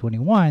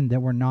 2021 that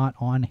were not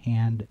on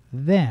hand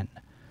then?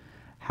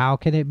 How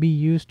can it be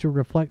used to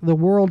reflect the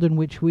world in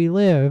which we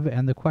live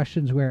and the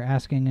questions we're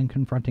asking and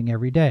confronting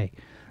every day?"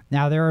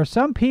 Now, there are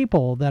some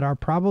people that are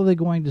probably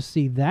going to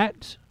see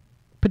that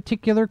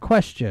particular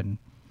question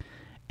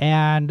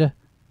and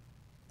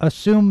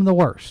assume the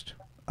worst.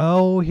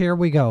 Oh, here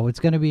we go. It's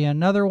going to be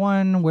another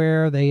one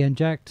where they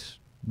inject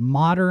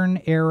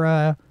modern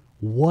era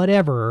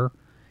whatever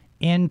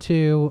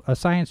into a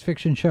science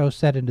fiction show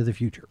set into the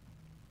future.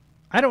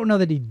 I don't know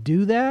that he'd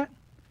do that.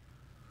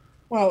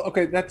 Well,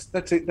 okay, that's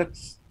it.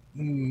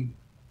 And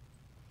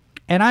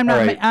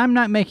I'm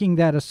not making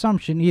that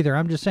assumption either.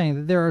 I'm just saying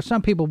that there are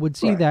some people would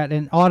see that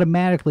and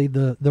automatically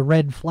the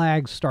red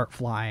flags start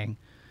flying.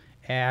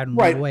 And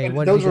right, wait, and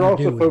what those are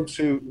also do folks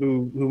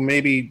who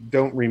maybe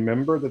don't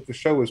remember that the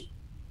show was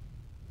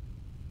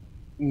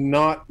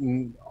not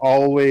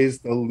always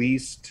the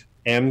least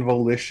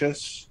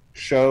Anvilicious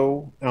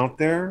show out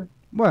there.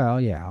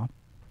 Well, yeah.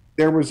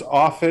 There was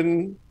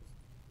often,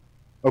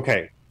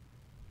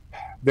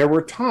 there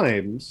were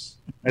times,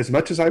 as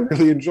much as I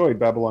really enjoyed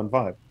Babylon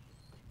 5,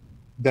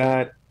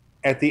 that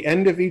at the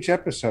end of each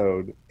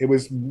episode, it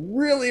was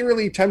really,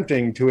 really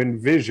tempting to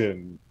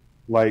envision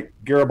like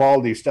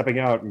Garibaldi stepping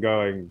out and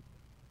going,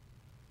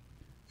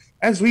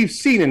 "As we've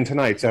seen in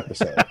tonight's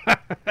episode."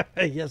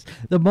 Yes,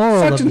 the moral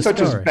such of and the such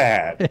story. is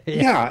bad.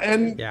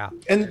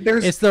 And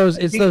there's it's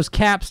those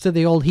caps to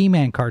the old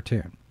He-Man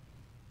cartoon.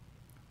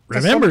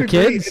 Remember,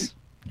 kids.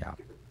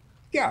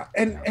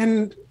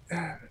 And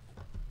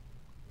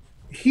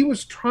he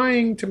was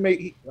trying to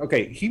make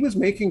he was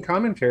making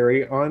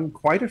commentary on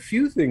quite a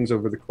few things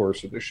over the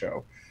course of the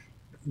show.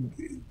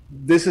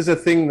 This is a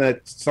thing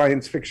that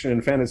science fiction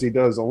and fantasy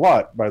does a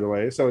lot, by the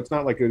way, so it's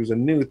not like it was a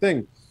new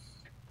thing.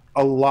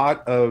 A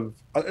lot of,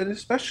 and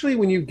especially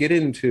when you get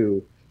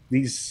into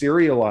these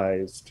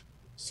serialized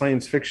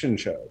science fiction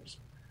shows,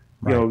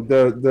 right.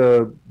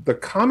 The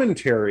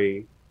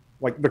commentary,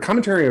 like the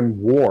commentary on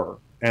war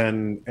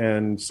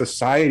and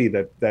society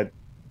that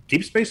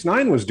Deep Space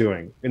Nine was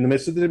doing in the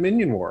midst of the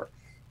Dominion War.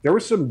 There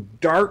were some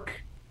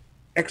dark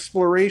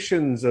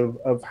explorations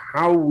of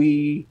how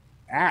we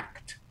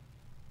act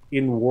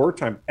in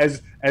wartime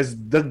as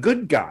the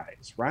good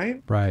guys,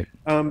 right? Right.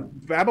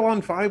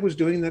 Babylon 5 was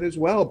doing that as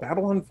well.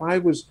 Babylon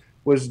 5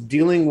 was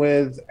dealing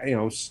with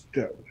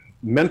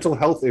mental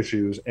health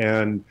issues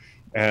and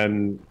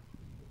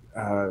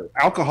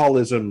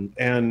alcoholism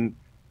and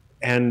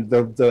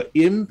the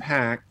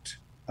impact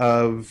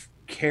of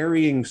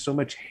carrying so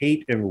much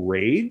hate and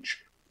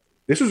rage.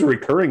 This was a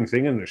recurring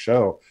thing in the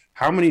show.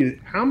 How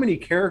many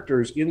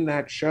characters in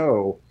that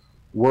show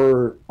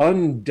were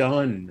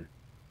undone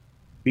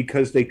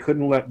because they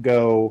couldn't let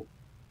go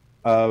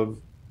of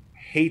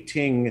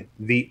hating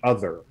the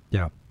other?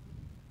 Yeah.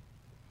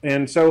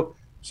 And so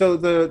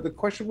the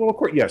question, well, of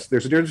course, yes,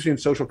 there's a difference between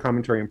social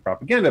commentary and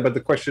propaganda, but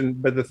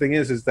the thing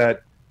is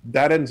that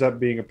ends up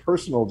being a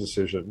personal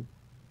decision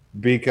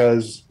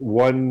because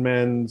one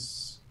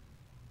man's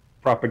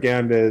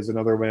propaganda is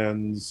another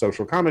man's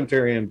social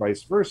commentary and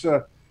vice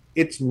versa.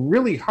 It's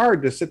really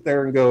hard to sit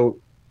there and go,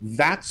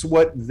 that's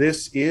what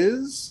this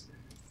is,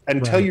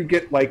 until you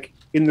get like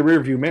in the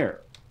rearview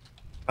mirror.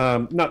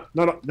 I'm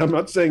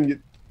not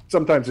saying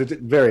sometimes it's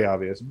very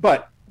obvious,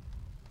 but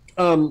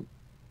the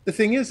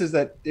thing is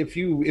that if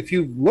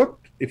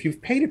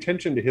you've paid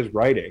attention to his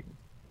writing,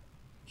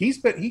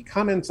 he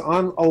comments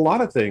on a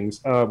lot of things.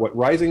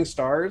 Rising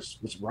Stars,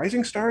 was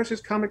Rising Stars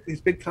his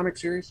big comic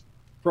series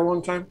for a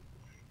long time?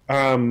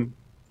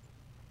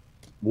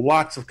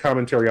 Lots of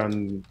commentary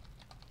on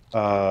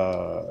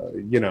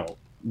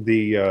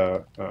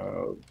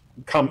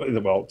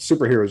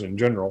superheroes in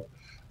general.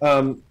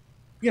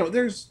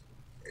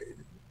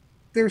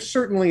 There's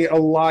certainly a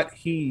lot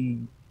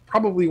he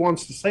probably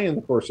wants to say in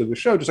the course of the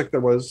show, just like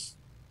there was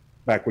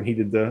back when he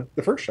did the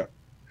first show,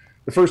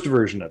 the first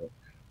version of it.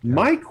 Yeah.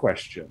 My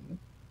question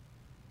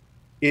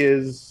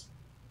is,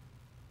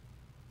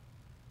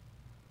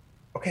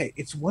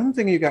 it's one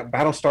thing you got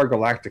Battlestar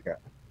Galactica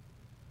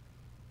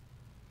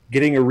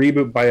getting a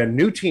reboot by a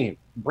new team,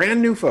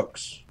 brand new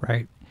folks.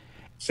 Right.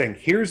 saying,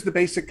 here's the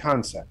basic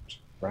concept,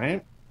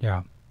 right?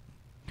 Yeah.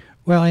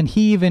 Well, and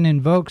he even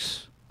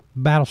invokes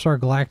Battlestar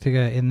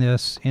Galactica in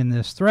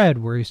this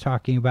thread where he's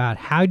talking about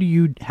how do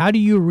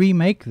you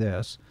remake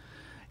this.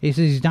 He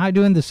says he's not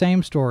doing the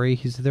same story.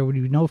 He said there would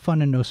be no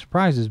fun and no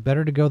surprises.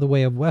 Better to go the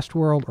way of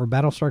Westworld or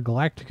Battlestar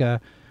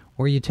Galactica,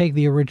 where you take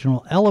the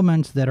original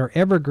elements that are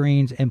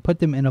evergreens and put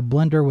them in a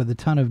blender with a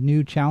ton of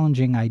new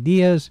challenging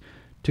ideas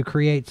to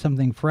create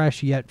something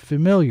fresh yet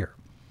familiar.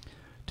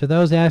 To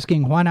those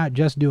asking why not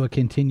just do a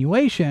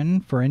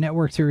continuation for a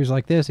network series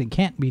like this, it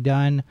can't be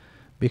done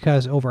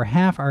because over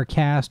half our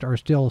cast are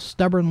still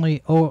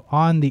stubbornly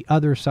on the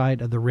other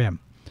side of the rim.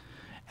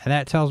 And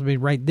that tells me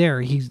right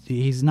there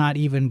he's not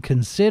even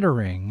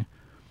considering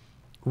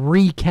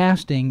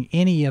recasting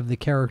any of the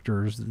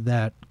characters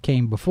that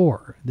came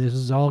before. This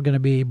is all going to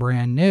be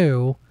brand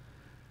new.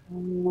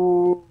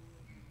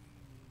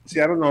 See,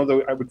 I don't know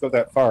that I would go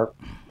that far.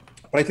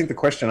 But I think the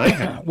question I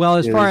have well,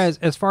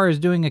 as far as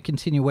doing a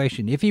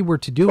continuation, if he were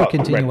to do a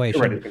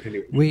continuation,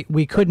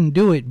 we couldn't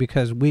do it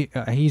because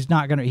he's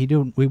not going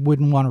to we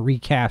wouldn't want to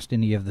recast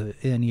any of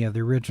the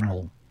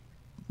original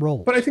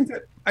roles. But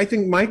I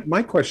think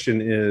my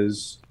question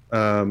is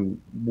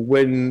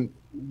when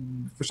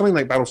for something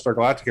like Battlestar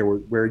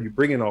Galactica where you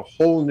bring in a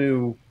whole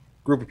new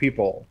group of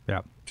people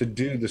to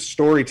do the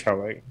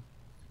storytelling,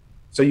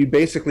 so you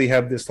basically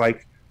have this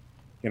like,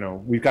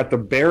 we've got the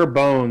bare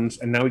bones,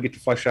 and now we get to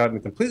flesh out in a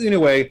completely new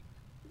way.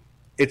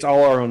 It's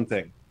all our own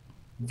thing.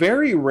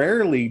 Very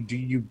rarely do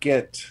you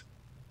get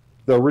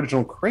the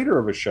original creator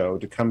of a show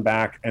to come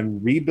back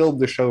and rebuild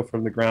the show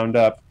from the ground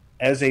up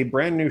as a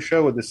brand new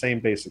show with the same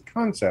basic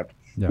concept,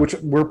 which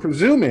we're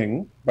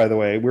presuming, by the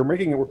way, we're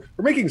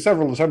making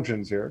several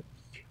assumptions here.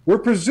 We're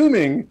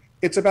presuming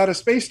it's about a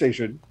space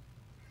station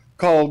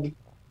called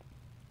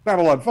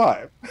Babylon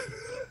 5.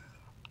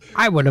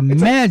 I would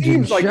imagine it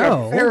seems like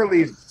a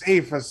fairly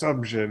safe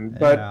assumption,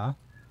 but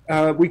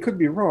we could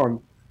be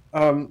wrong.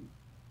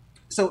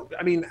 So,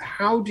 I mean,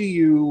 how do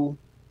you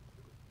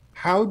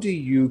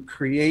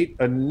create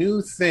a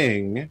new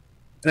thing?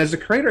 And as a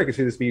creator, I can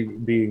see this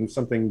being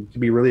something to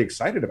be really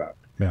excited about.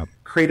 Yeah.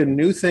 Create a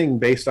new thing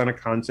based on a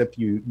concept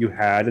you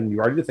had and you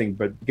already did the thing,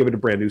 but give it a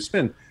brand new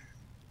spin,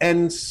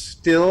 and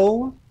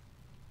still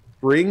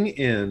bring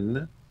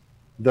in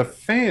the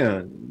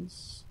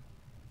fans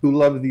who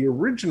love the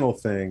original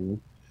thing,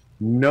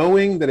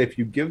 knowing that if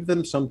you give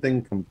them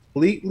something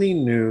completely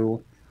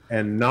new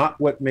and not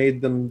what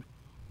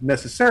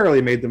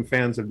necessarily made them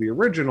fans of the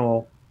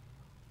original.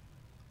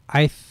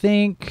 I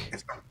think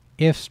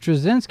if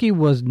Straczynski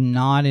was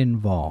not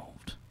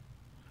involved,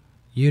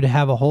 you'd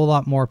have a whole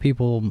lot more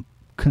people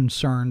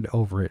concerned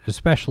over it,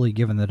 especially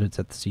given that it's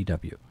at the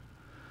CW.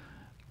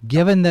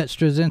 Given that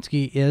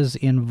Straczynski is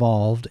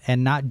involved,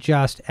 and not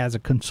just as a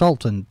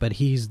consultant, but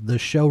he's the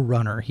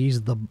showrunner,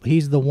 he's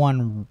the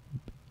one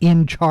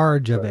in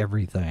charge of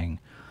everything,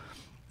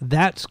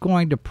 that's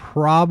going to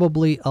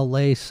probably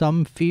allay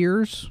some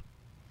fears.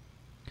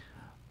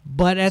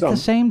 But at the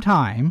same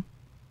time,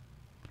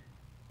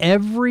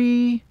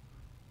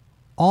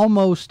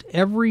 almost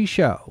every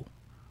show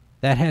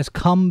that has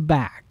come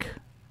back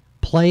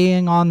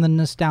playing on the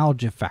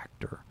nostalgia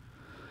factor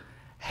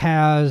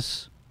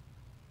has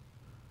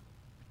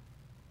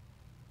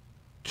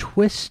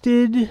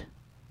twisted,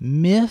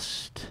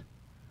 missed,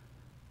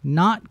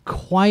 not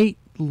quite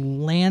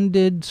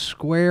landed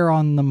square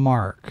on the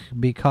mark,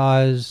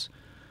 because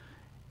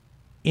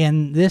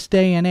in this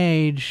day and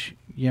age,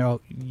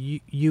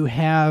 you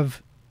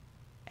have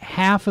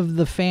half of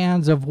the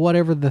fans of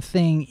whatever the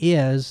thing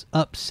is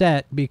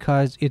upset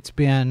because it's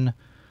been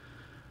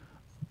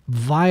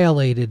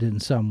violated in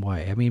some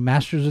way. I mean,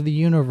 Masters of the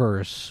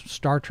Universe,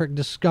 Star Trek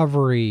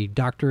Discovery,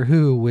 Doctor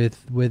Who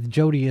with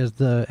Jodie as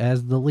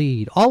the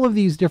lead, all of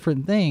these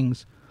different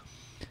things.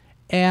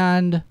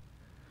 And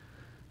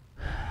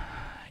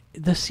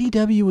the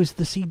CW is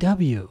the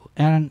CW,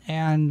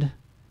 and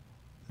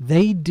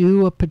they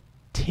do a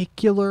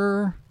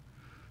particular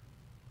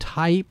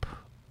type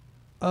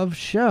of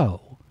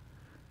show.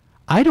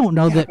 I don't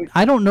know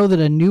that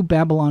a new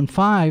Babylon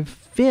 5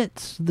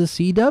 fits the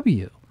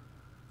CW.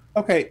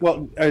 Okay,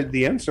 well,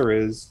 the answer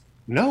is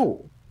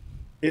no.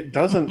 It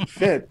doesn't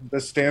fit the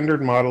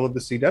standard model of the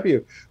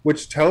CW,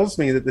 which tells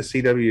me that the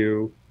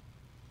CW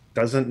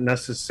doesn't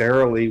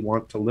necessarily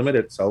want to limit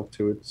itself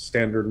to its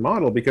standard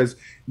model, because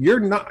you're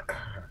not...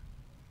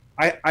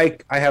 I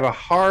have a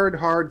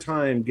hard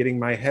time getting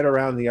my head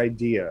around the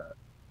idea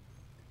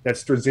that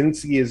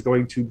Straczynski is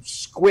going to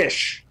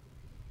squish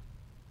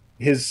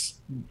his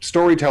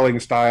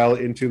storytelling style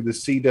into the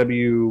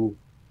CW.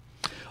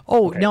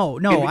 Oh, okay. No,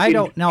 I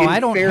don't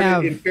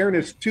have... In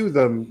fairness to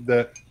them,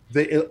 the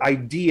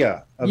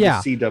idea of the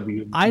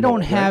CW. I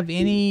don't have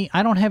any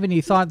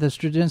thought that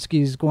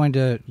Straczynski is going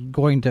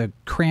to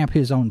cramp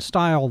his own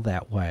style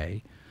that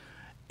way.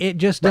 It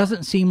just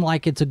doesn't seem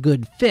like it's a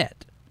good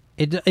fit.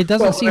 It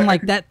doesn't seem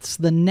like that's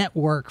the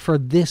network for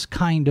this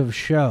kind of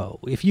show.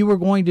 If you were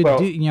going to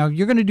do,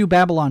 you're going to do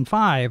Babylon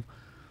 5,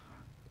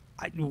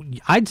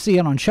 I'd see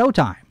it on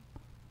Showtime.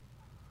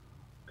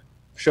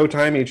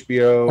 Showtime,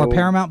 HBO, or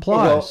Paramount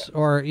Plus,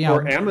 or you know,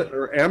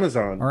 or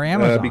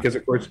Amazon, because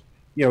of course,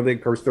 you know,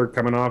 they're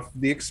coming off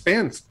The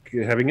Expanse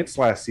having its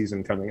last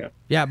season coming up.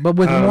 Yeah, but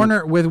with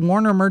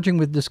Warner merging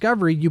with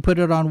Discovery, you put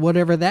it on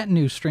whatever that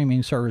new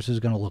streaming service is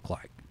going to look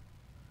like.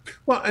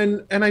 Well,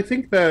 and I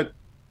think that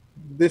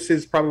this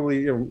is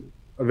probably, you know,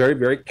 a very,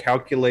 very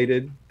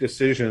calculated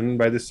decision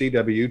by the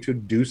CW to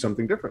do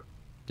something different.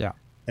 Yeah,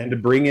 and to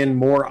bring in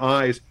more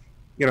eyes.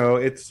 You know,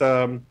 it's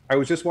I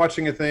was just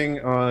watching a thing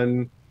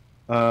on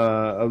a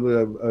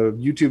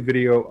YouTube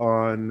video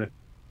on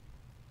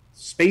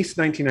Space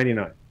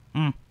 1999.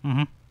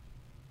 Mm-hmm.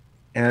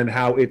 And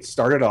how it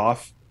started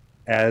off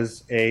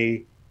as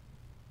a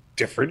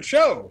different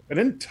show, an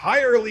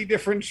entirely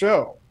different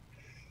show.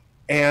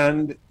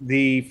 And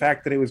the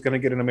fact that it was going to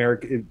get an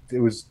American, it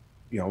was,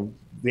 you know,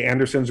 the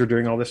Andersons are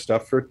doing all this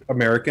stuff for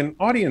American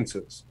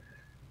audiences.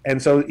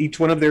 And so each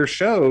one of their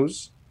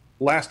shows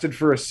lasted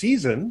for a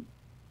season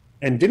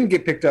and didn't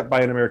get picked up by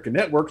an American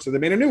network, so they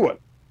made a new one.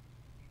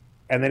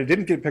 And then it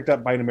didn't get picked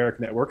up by an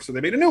American network, so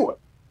they made a new one.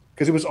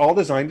 Because it was all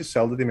designed to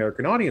sell to the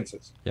American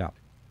audiences. Yeah.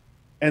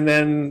 And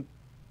then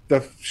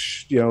was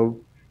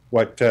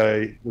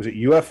it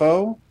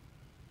UFO?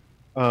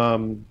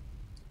 It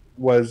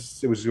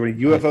was going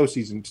to UFO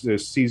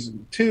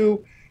season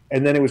 2,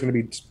 and then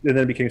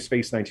it became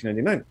Space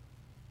 1999.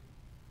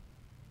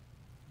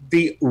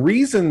 The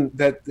reason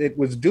that it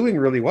was doing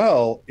really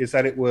well is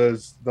that it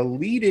was the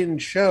lead-in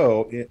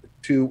show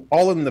to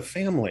All in the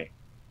Family.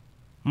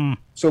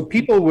 So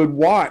people would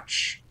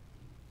watch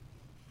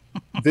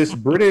this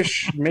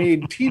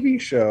British-made TV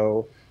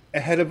show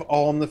ahead of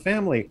All in the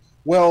Family.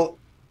 Well,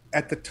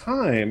 at the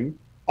time,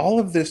 all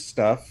of this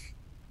stuff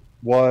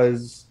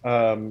was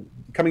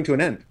coming to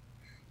an end.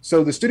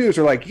 So the studios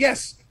are like,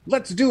 yes,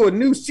 let's do a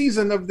new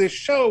season of this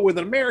show with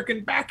an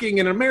American backing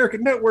and an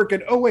American network.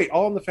 And oh, wait,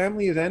 All in the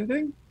Family is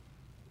ending?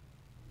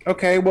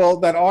 Okay, well,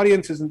 that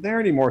audience isn't there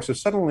anymore. So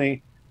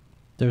suddenly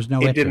there's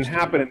no it didn't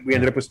happen. And we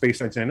ended up with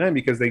Space 1999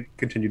 because they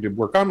continued to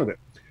work on with it.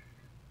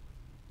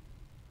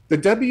 The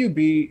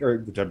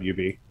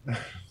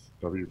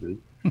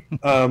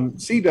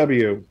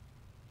CW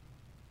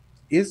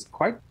is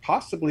quite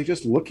possibly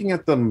just looking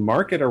at the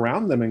market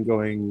around them and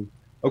going,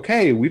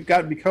 okay, we've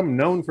got to become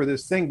known for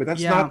this thing, but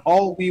that's not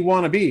all we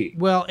want to be.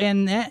 Well,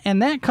 and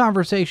that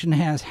conversation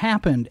has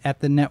happened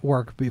at the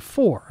network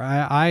before.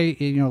 I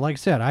like I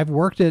said, I've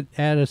worked at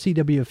a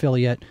CW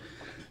affiliate,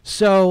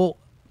 so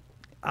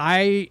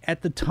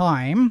at the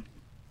time,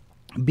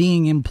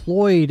 being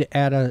employed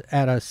at a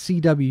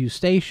CW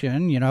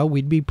station, you know,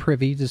 we'd be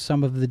privy to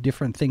some of the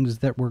different things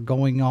that were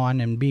going on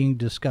and being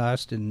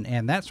discussed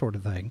and that sort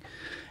of thing.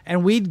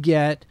 And we'd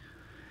get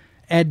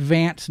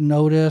advance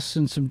notice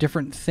and some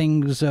different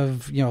things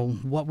of, you know,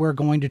 what we're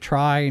going to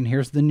try, and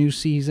here's the new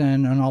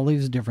season and all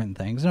these different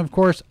things. And of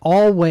course,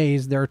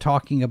 always they're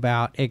talking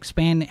about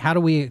how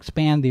do we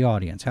expand the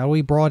audience? How do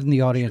we broaden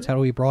the audience? How do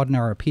we broaden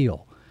our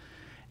appeal?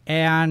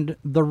 And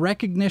the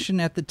recognition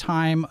at the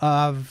time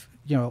of,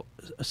 you know,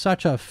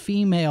 such a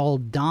female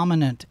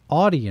dominant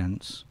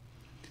audience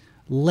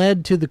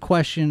led to the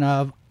question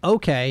of,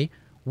 okay,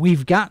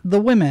 we've got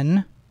the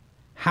women,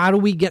 how do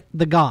we get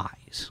the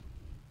guys?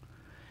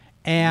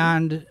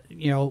 And,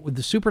 you know,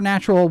 the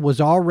Supernatural was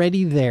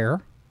already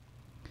there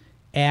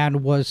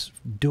and was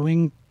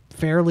doing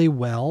fairly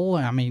well.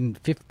 I mean,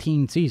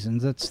 15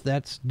 seasons,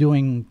 that's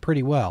doing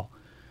pretty well.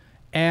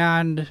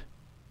 And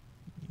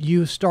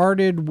you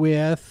started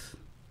with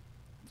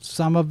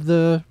some of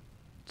the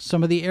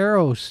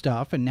Arrow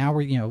stuff, and now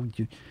we're, you know,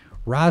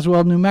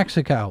 Roswell, New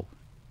Mexico,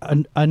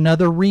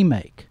 another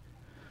remake.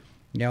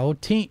 You know,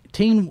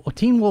 Teen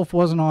Wolf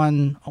wasn't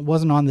on the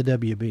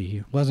WB,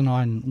 it wasn't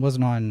on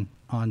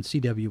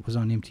CW, it was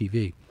on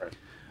MTV. Right.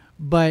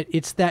 But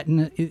it's that,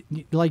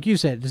 like you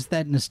said, it's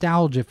that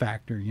nostalgia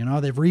factor. You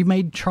know, they've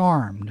remade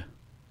Charmed.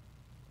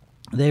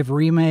 They've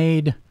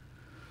remade.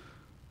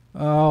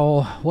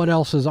 Oh, what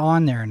else is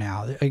on there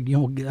now? You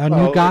know, a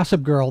new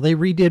Gossip Girl. They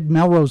redid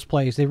Melrose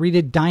Place. They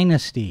redid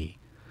Dynasty.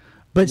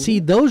 But see,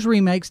 those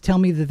remakes tell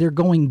me that they're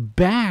going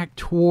back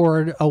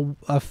toward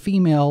a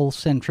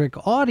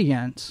female-centric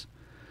audience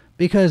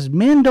because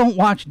men don't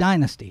watch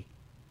Dynasty.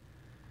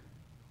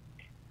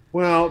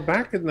 Well,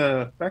 back in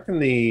the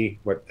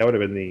what, that would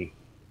have been the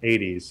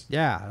 80s.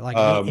 Yeah, like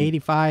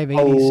 85,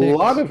 86. A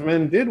lot of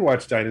men did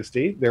watch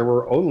Dynasty. There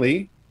were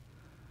only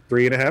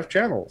 3.5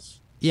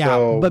 channels. Yeah,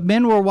 so, but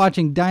men were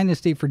watching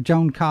Dynasty for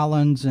Joan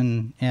Collins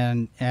and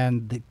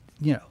the,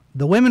 you know,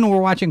 the women were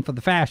watching for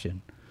the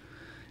fashion.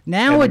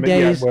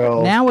 Nowadays,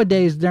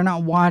 nowadays they're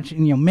not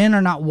watching. You know, men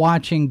are not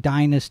watching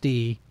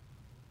Dynasty.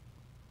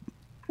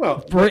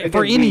 Well,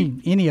 for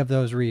any of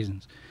those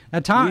reasons. Now,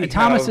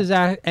 Thomas is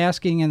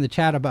asking in the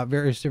chat about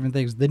various different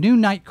things. The new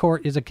Night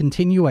Court is a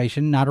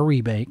continuation, not a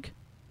remake.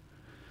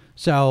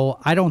 So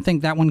I don't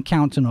think that one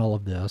counts in all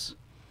of this.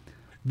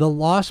 The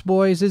Lost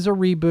Boys is a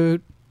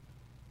reboot.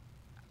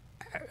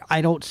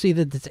 I don't see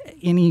that it's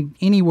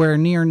anywhere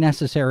near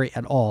necessary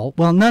at all.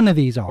 Well, none of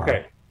these are.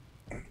 Okay.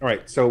 All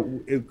right. So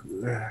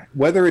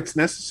whether it's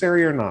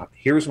necessary or not,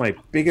 here's my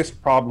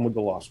biggest problem with The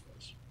Lost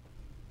Boys.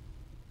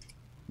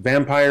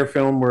 vampire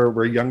film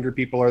where younger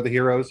people are the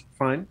heroes,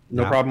 fine,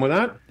 no Yeah. problem with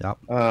that.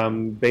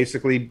 Yep.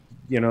 Basically,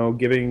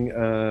 giving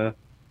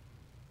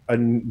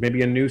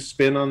maybe a new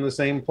spin on the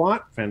same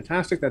plot,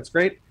 fantastic, that's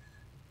great.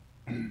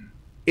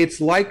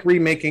 It's like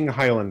remaking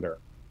Highlander.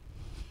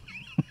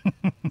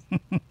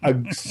 A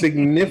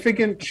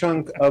significant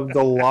chunk of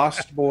the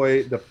Lost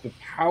Boy, the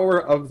power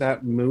of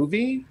that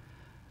movie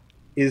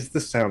is the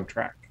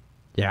soundtrack.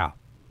 Yeah.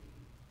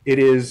 It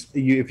is,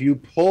 if you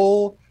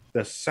pull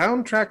the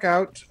soundtrack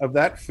out of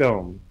that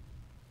film,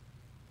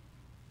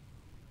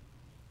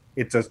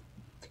 it's a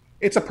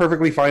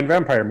perfectly fine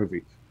vampire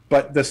movie.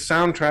 But the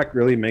soundtrack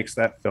really makes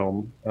that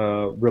film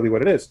really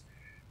what it is.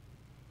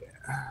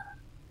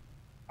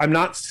 I'm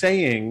not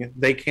saying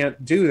they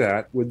can't do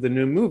that with the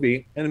new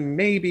movie, and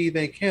maybe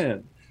they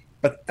can.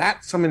 But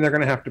that's something they're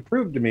going to have to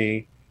prove to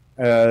me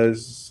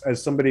as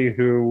somebody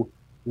who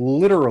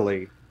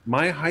literally,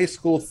 my high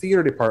school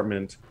theater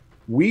department,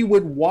 we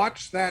would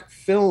watch that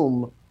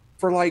film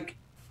for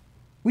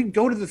we'd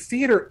go to the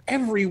theater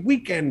every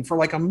weekend for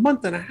like a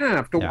month and a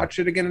half to watch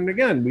it again and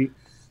again.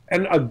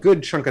 And a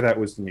good chunk of that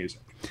was the music.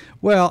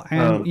 Well,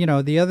 and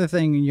the other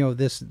thing,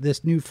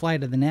 this new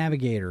Flight of the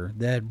Navigator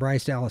that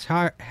Bryce Dallas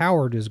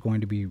Howard is going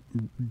to be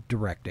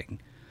directing.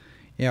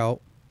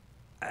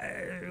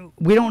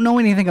 We don't know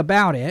anything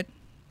about it.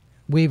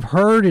 We've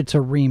heard it's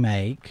a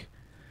remake,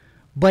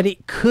 but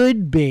it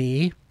could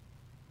be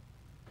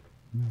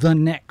the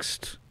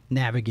next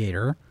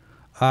Navigator.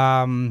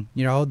 The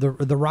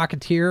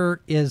Rocketeer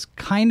is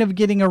kind of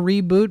getting a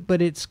reboot, but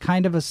it's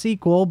kind of a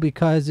sequel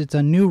because it's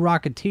a new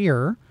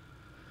Rocketeer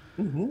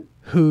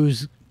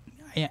who's,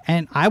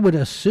 and I would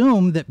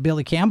assume that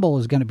Billy Campbell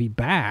is going to be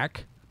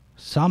back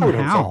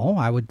somehow.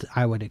 I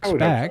would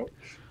expect.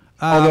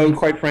 Although,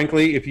 quite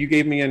frankly, if you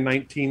gave me a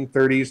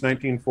 1930s,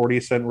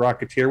 1940s set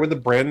Rocketeer with a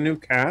brand new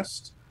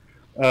cast,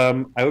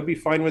 I would be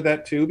fine with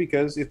that too,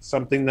 because it's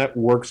something that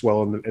works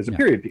well as a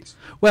period piece.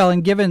 Well,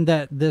 and given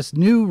that this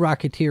new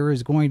Rocketeer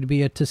is going to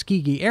be a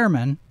Tuskegee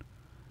Airman,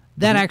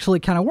 that actually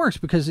kind of works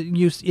because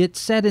it's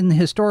set in the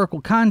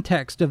historical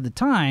context of the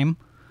time.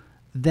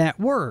 That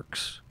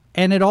works,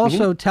 and it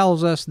also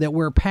tells us that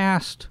we're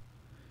past,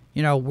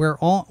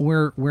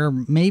 we're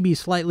maybe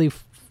slightly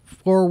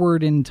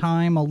forward in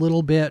time a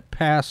little bit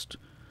past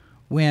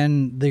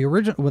when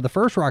the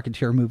first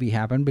Rocketeer movie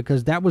happened,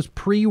 because that was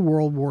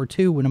pre-World War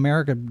II when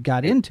America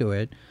got into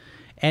it.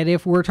 And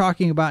if we're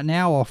talking about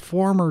now a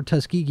former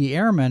Tuskegee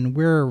Airman,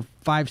 we're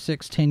 5,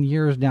 6, 10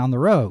 years down the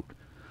road.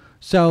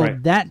 So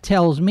that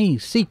tells me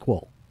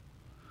sequel,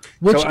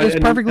 which is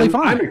perfectly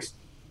fine.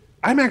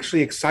 I'm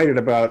actually excited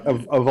about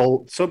of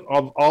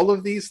all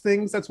of these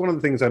things. That's one of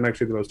the things I'm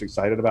actually the most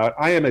excited about.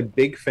 I am a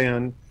big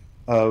fan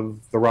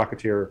of the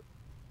Rocketeer,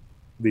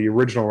 the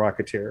original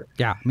Rocketeer.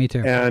 Yeah, me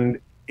too.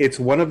 And it's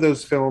one of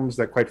those films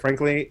that, quite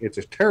frankly, it's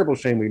a terrible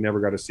shame we never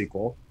got a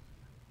sequel.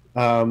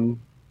 And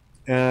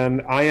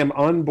I am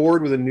on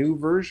board with a new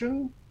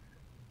version,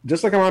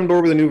 just like I'm on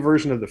board with a new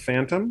version of The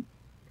Phantom.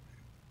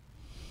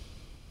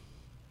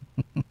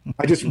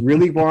 I just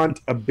really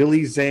want a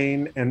Billy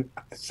Zane and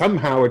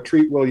somehow a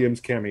Treat Williams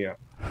cameo.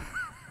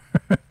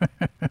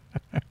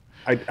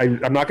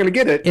 I'm not going to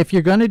get it. If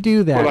you're going to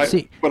do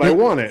that, but I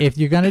want it. If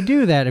you're going to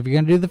do that, if you're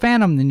going to do the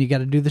Phantom, then you got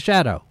to do the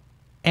Shadow.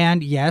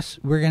 And yes,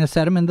 we're going to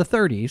set him in the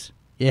 30s.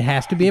 It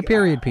has to be a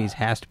period piece.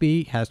 Has to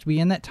be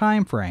in that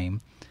time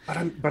frame.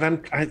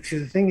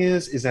 The thing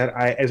is that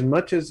as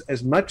much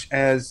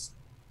as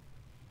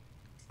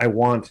I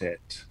want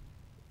it,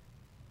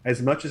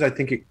 as much as I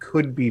think it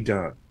could be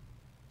done,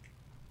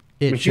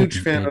 I'm a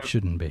huge fan. It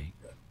shouldn't be,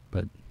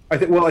 but I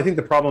think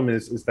the problem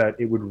is that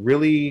it would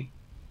really.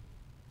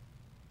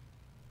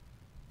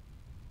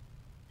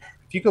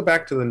 If you go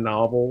back to the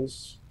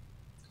novels,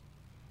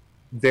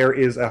 there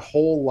is a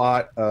whole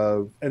lot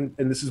of, and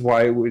this is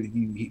why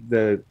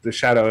the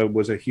Shadow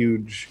was a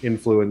huge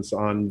influence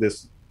on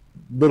this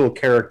little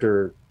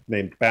character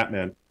named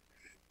Batman,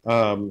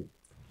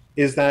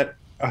 is that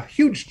a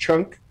huge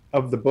chunk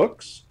of the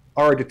books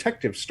are a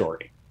detective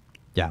story.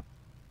 Yeah.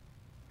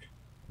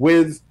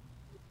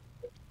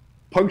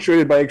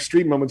 Punctuated by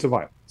extreme moments of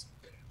violence.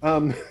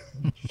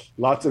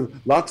 Lots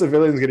of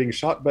villains getting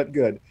shot, but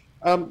good.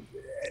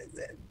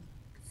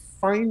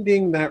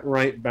 Finding that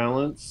right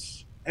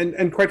balance,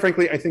 and quite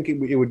frankly, I think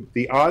it would,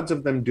 the odds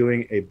of them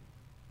doing a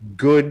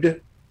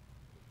good,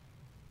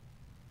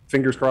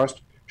 fingers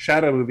crossed,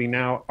 Shadow movie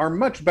now are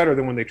much better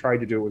than when they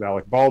tried to do it with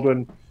Alec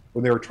Baldwin,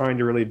 when they were trying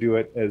to really do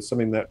it as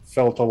something that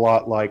felt a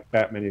lot like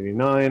Batman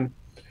 '89,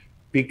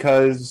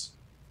 because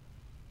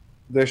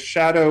the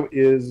Shadow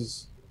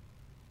is,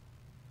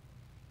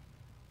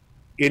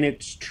 in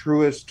its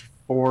truest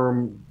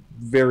form,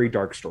 very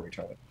dark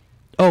storytelling.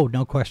 Oh,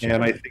 no question.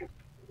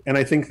 And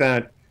I think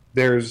that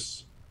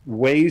there's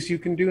ways you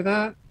can do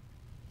that,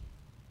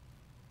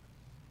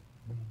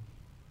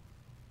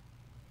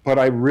 but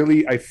I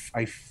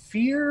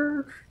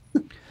fear.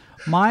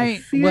 My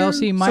thing is,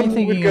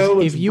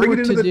 if you were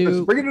to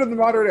do, bring it into the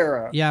modern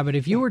era. Yeah, but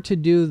if you were to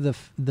do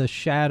the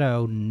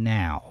Shadow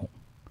now,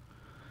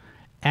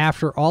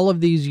 after all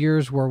of these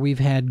years where we've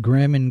had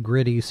grim and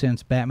gritty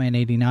since Batman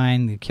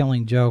 89, The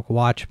Killing Joke,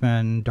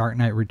 Watchmen, Dark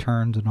Knight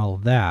Returns, and all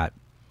of that,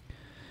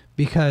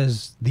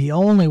 because the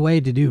only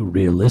way to do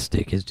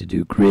realistic is to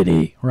do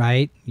gritty,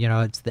 right? You know,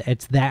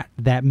 it's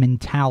that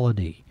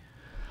mentality.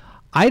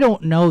 I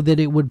don't know that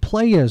it would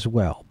play as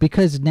well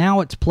because now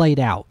it's played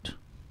out.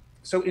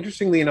 So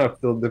interestingly enough,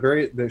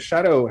 the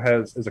Shadow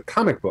is a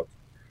comic book.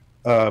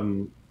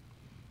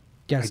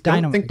 Yes,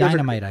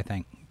 Dynamite, I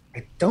think.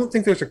 I don't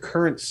think there's a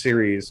current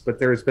series, but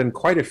there's been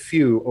quite a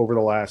few over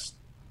the last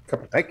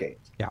couple of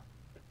decades. Yeah.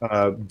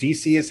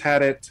 DC has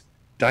had it.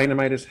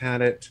 Dynamite has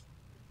had it.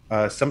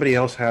 Somebody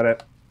else had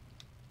it.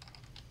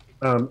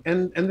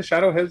 And the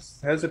Shadow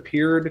has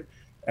appeared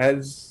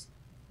as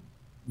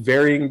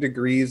varying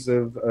degrees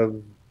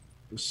of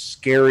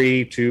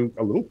scary to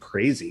a little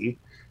crazy.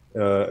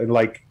 And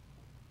like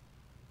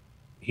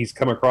he's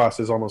come across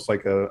as almost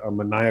like a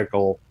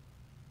maniacal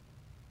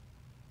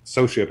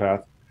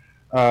sociopath.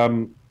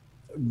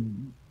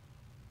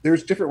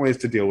 There's different ways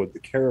to deal with the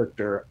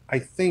character. I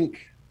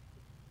think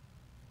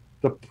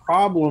the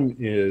problem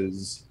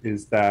is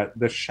that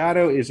the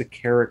Shadow is a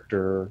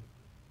character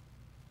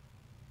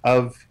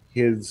of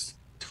his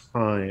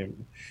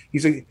time.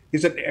 He's a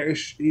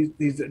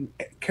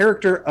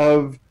character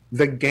of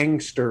the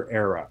gangster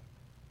era,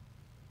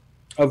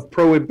 of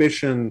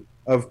Prohibition,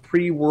 of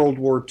pre-World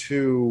War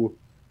II,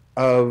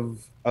 of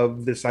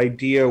this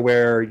idea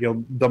where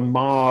the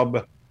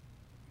mobs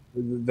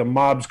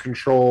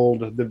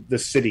controlled the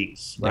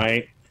cities,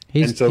 right?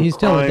 He's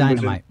still a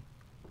Dynamite.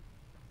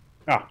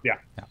 Yeah.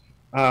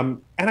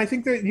 And I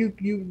think that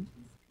you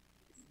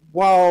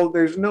while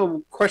there's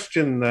no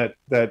question that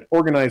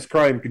organized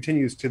crime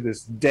continues to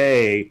this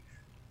day,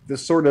 the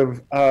sort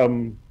of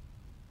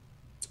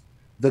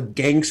the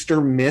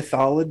gangster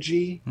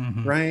mythology,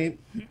 right?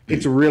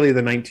 It's really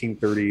the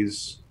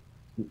 1930s,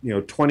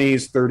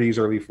 20s, 30s,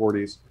 early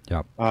 40s.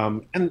 Yep.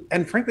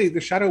 And frankly,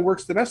 the Shadow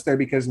works the best there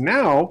because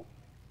now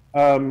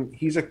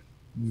he's a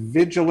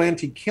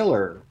vigilante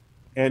killer,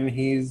 and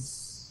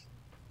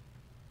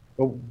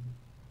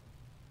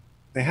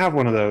they have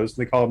one of those.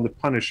 They call him the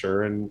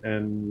Punisher,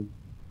 and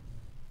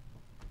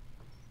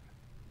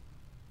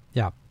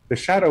yeah, the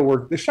Shadow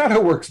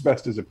works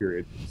best as a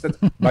period. That's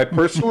my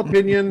personal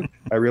opinion.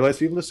 I realize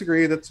people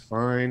disagree. That's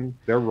fine.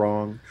 They're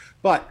wrong,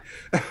 but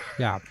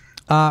yeah.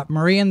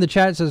 Marie in the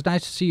chat says,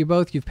 "Nice to see you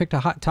both. You've picked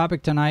a hot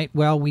topic tonight."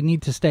 Well, we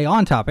need to stay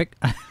on topic,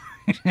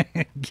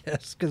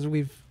 yes, because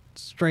we've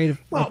strayed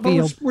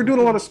afield. We're doing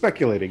a lot of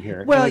speculating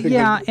here. Well, and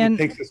and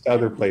it takes us to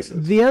other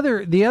places.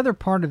 The other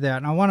part of that,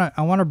 and I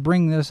want to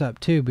bring this up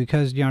too,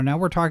 because now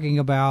we're talking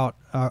about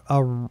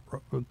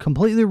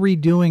completely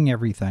redoing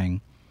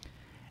everything,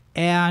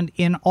 and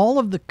in all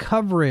of the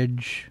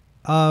coverage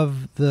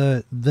of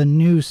the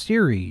new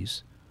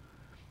series,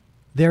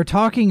 they're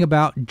talking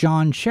about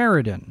John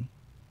Sheridan,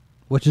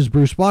 which is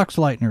Bruce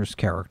Boxleitner's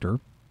character.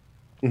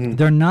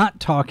 They're not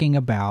talking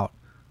about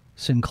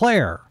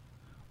Sinclair,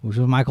 which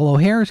was Michael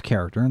O'Hare's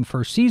character in the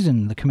first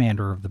season, the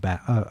commander of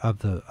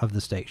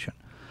the station.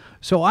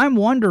 So I'm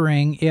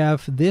wondering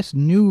if this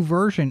new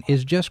version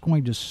is just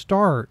going to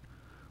start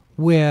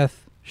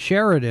with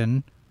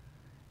Sheridan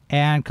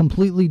and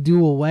completely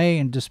do away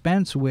and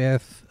dispense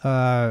with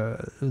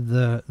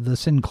the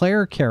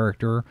Sinclair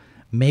character,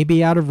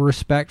 maybe out of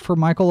respect for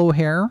Michael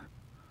O'Hare.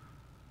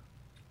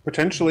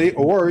 Potentially,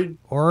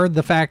 or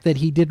the fact that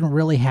he didn't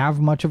really have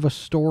much of a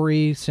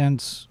story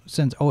since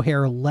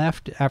O'Hare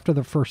left after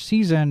the first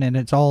season, and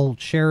it's all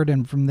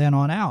Sheridan from then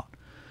on out.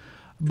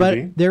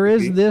 But there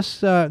is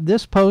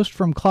this post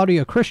from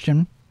Claudia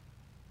Christian,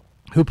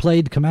 who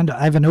played Commander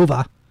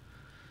Ivanova.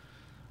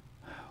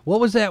 What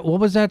was that?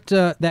 What was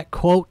that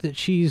quote that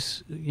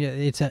she's?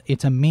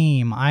 It's a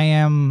meme.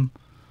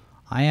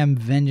 I am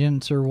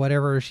vengeance or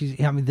whatever. She's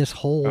having this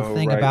whole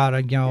thing right. about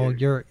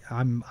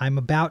I'm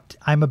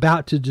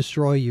about to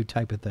destroy you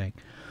type of thing.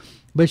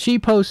 But she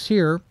posts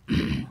here.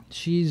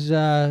 She's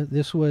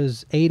this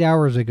was 8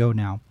 hours ago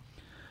now.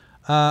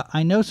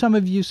 I know some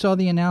of you saw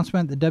the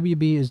announcement that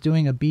WB is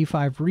doing a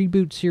B5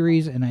 reboot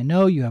series, and I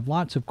know you have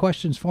lots of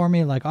questions for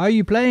me, like, are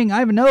you playing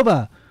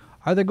Ivanova?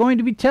 Are there going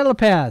to be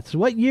telepaths?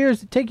 What year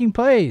is it taking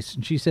place?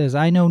 And she says,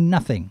 I know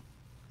nothing.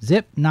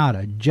 Zip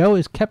nada. Joe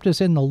has kept us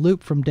in the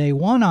loop from day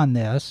one on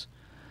this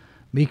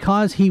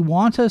because he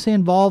wants us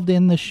involved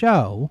in the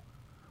show,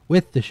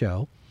 with the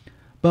show,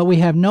 but we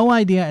have no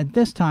idea at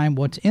this time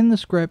what's in the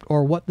script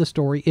or what the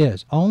story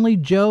is. Only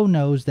Joe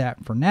knows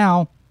that for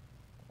now,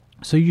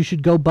 so you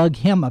should go bug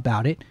him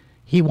about it.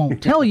 He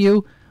won't tell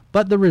you,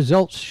 but the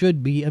results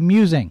should be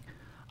amusing.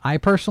 I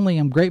personally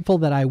am grateful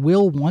that I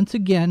will once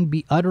again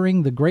be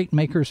uttering the Great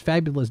Maker's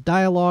fabulous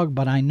dialogue,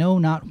 but I know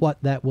not what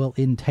that will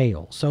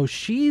entail. So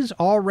she's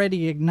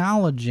already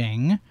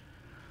acknowledging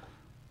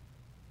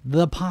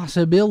the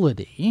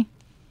possibility,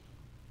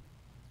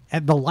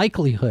 and the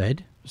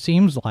likelihood,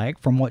 seems like,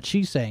 from what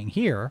she's saying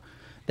here,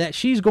 that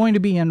she's going to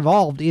be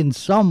involved in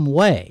some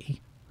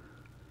way.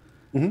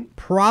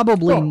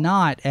 Probably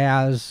not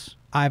as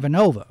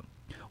Ivanova.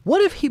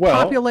 What if he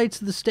populates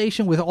the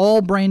station with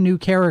all brand new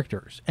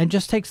characters and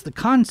just takes the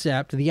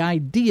concept, the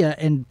idea,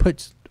 and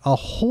puts a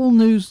whole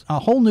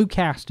new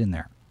cast in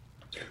there?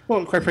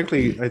 Well, quite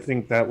frankly, I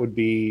think that would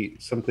be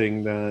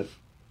something that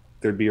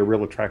there'd be a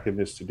real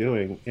attractiveness to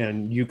doing,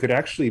 and you could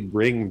actually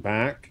bring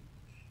back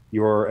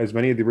as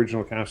many of the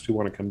original cast who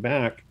want to come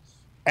back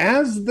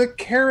as the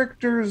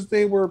characters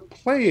they were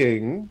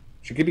playing.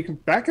 She could be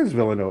back as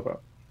Villanova,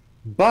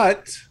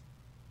 but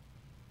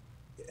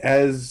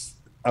as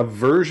a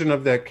version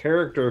of that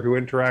character who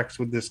interacts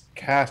with this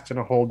cast in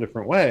a whole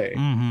different way.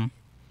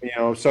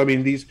 Mm-hmm. So I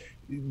mean,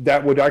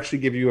 that would actually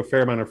give you a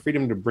fair amount of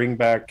freedom to bring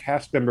back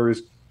cast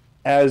members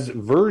as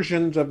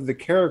versions of the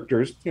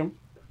characters,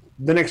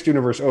 the next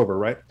universe over,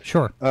 right?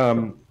 Sure.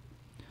 And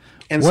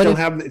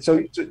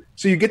so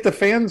you get the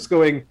fans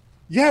going,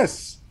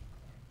 yes,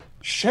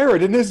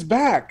 Sheridan is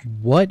back.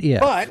 What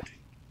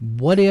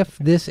if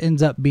this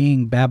ends up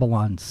being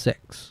Babylon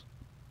 6?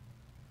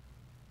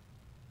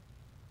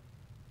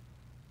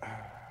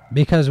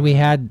 Because we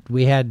had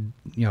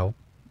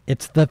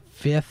it's the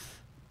 5th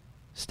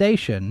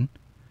station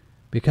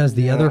because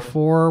the other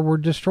 4 were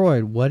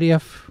destroyed. What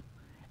if,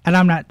 and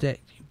I'm not,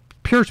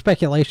 pure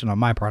speculation on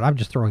my part, I'm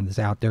just throwing this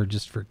out there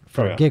just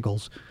for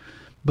giggles,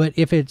 but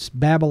if it's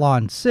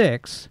Babylon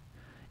 6,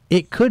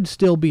 it could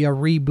still be a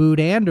reboot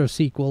and a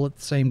sequel at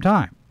the same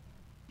time.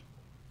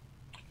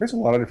 There's a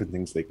lot of different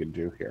things they could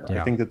do here.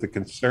 Yeah. I think that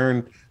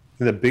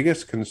the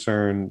biggest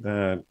concern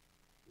that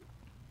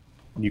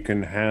you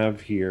can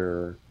have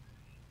here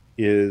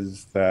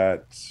is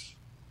that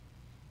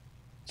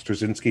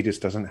Straczynski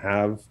just doesn't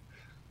have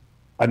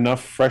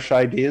enough fresh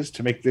ideas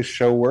to make this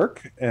show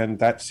work, and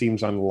that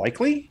seems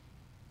unlikely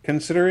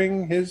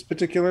considering his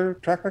particular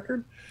track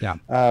record. Yeah.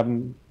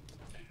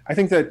 I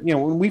think that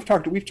when we've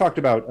talked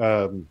about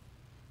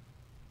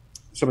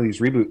some of these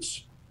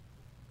reboots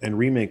and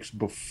remakes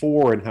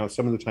before, and how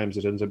some of the times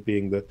it ends up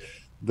being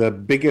the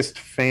biggest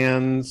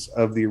fans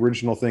of the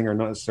original thing are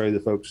not necessarily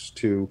the folks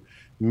to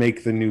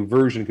make the new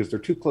version because they're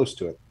too close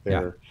to it.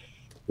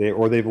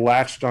 They've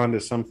latched onto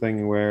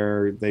something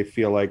where they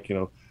feel like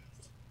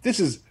this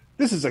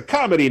is a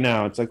comedy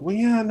now. It's like, well,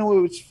 yeah,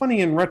 no, it's funny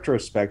in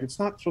retrospect. It's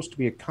not supposed to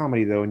be a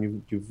comedy though,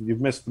 and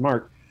you've missed the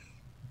mark.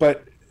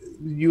 But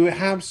you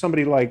have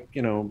somebody like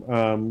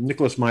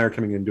Nicholas Meyer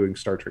coming in doing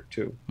Star Trek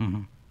 2.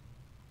 Mm-hmm.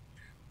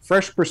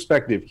 Fresh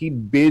perspective. He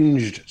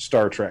binged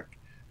Star Trek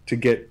to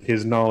get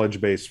his knowledge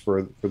base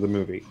for the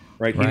movie.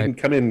 Right? He didn't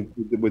come in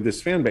with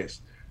this fan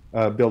base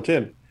built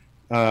in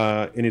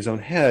his own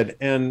head,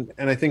 and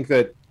I think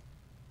that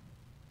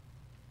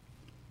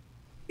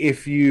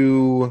if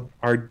you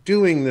are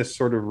doing this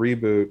sort of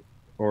reboot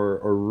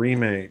or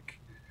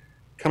remake,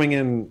 coming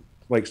in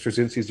like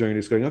Straczynski's doing,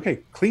 is going, okay,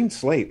 clean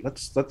slate.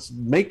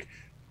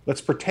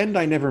 Let's pretend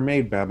I never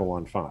made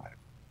Babylon 5.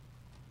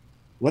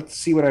 Let's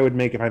see what I would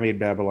make if I made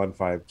Babylon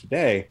 5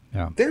 today.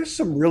 Yeah. There's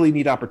some really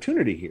neat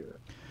opportunity here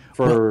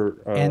for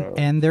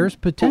and there's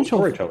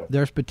potential.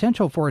 There's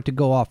potential for it to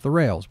go off the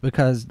rails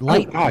because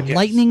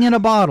lightning in a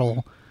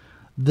bottle.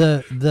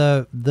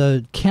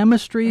 The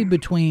chemistry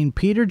between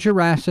Peter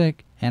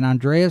Jurasik and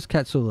Andreas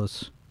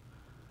Katsulas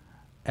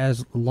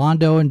as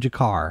Londo and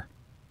Jakar,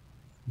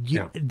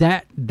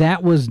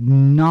 that was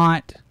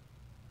not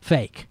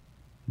fake.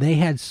 They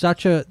had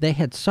such a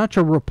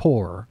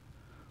rapport,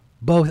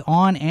 both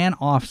on and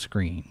off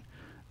screen,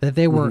 that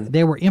they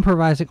were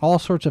improvising all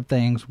sorts of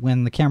things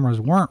when the cameras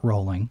weren't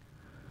rolling,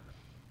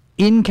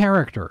 in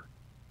character,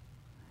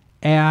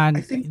 and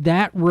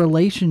that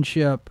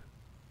relationship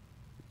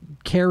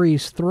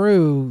carries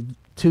through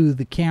to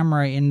the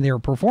camera in their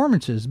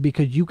performances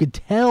because you could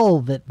tell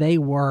that they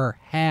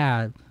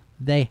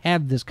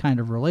have this kind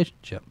of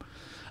relationship.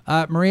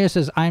 Maria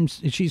says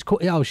she's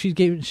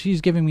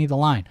giving me the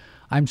line.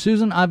 I'm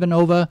Susan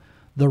Ivanova,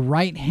 the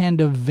right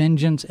hand of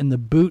vengeance and the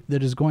boot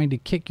that is going to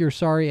kick your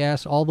sorry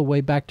ass all the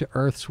way back to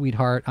Earth,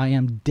 sweetheart. I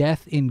am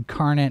death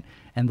incarnate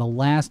and the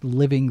last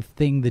living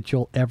thing that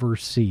you'll ever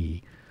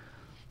see.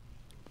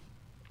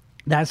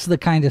 That's the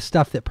kind of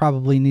stuff that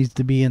probably needs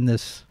to be in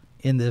this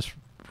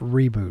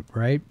reboot,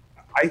 right?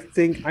 I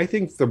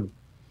think the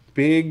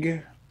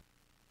big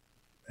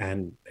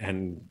and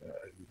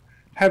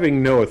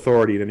having no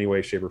authority in any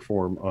way, shape, or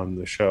form on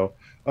the show,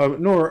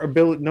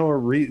 nor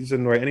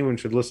reason why anyone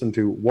should listen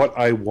to what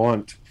I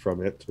want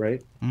from it,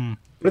 right? Mm.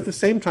 But at the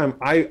same time,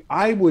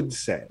 I would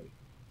say,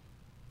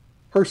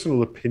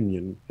 personal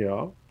opinion,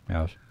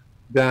 yes,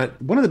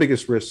 that one of the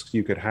biggest risks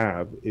you could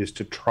have is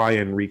to try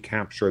and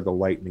recapture the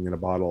lightning in a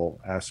bottle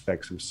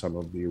aspects of some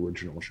of the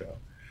original show.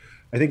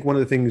 I think one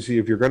of the things,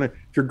 if you're going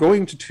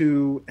to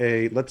do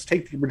let's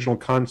take the original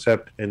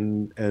concept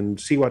and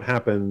see what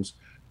happens,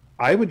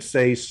 I would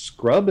say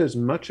scrub as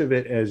much of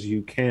it as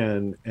you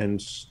can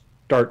and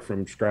start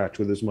from scratch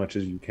with as much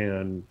as you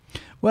can.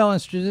 Well, and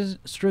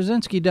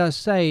Straczynski does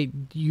say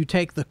you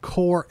take the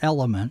core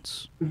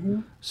elements.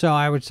 Mm-hmm. So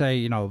I would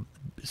say,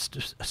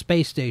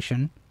 space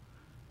station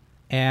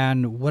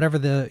and whatever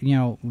the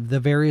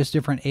various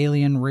different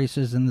alien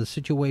races and the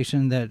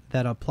situation that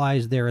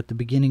applies there at the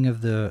beginning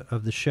of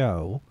the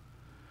show.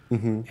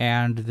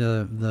 and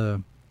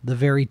the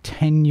very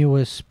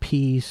tenuous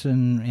piece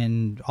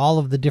and all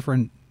of the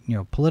different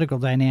political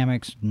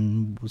dynamics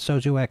and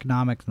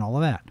socioeconomics and all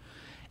of that,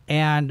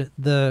 and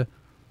the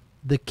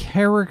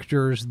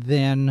characters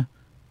then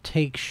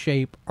take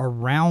shape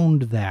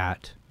around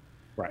that.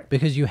 Right.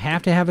 Because you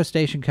have to have a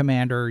station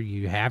commander,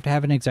 you have to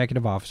have an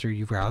executive officer,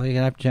 you probably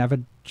have to have a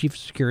chief of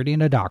security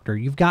and a doctor.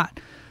 You've got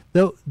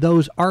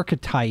those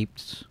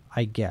archetypes,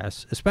 I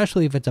guess,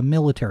 especially if it's a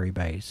military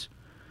base.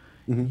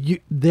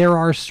 There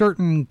are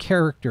certain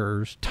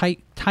characters,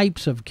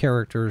 types of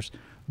characters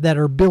that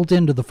are built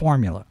into the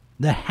formula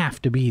that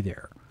have to be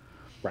there.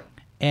 Right.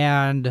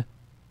 And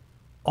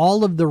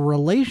all of the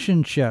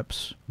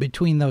relationships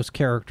between those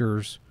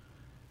characters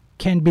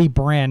can be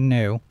brand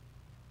new.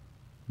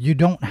 You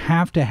don't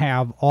have to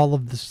have all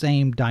of the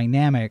same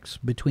dynamics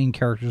between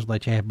characters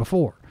like you had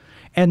before.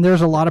 And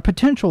there's a lot of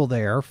potential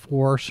there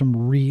for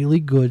some really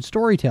good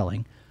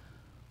storytelling.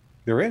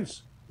 There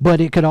is.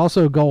 But it could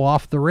also go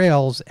off the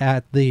rails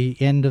at the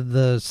end of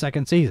the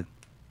second season.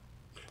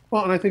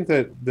 Well, and I think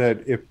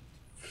that if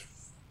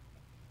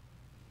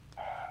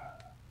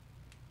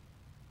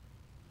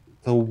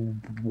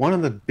one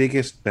of the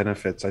biggest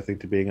benefits, I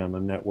think, to being on a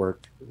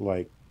network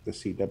like the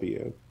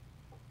CW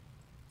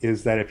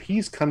is that if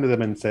he's come to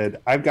them and said,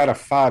 I've got a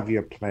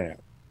 5-year plan,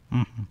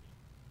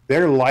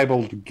 they're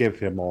liable to give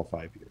him all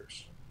 5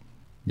 years.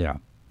 Yeah.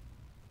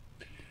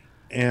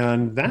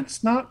 And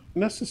that's not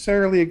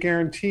necessarily a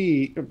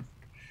guarantee.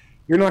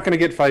 You're not going to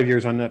get 5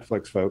 years on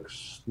Netflix,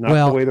 folks.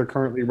 Not the way they're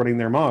currently running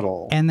their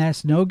model. And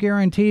that's no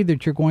guarantee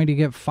that you're going to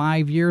get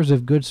 5 years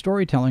of good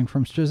storytelling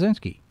from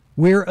Straczynski.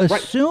 We're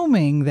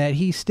assuming that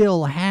he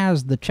still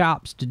has the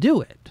chops to do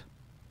it.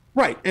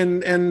 Right.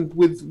 And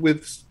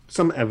with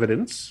some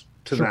evidence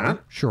to that.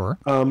 Sure.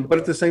 But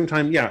at the same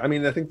time, yeah, I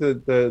mean, I think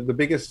the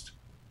biggest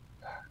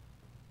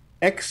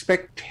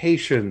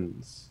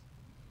expectations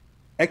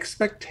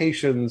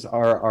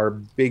are our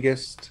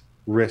biggest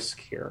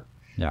risk here.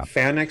 Yeah.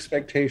 Fan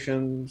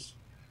expectations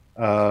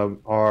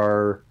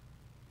are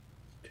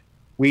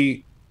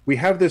we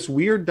have this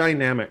weird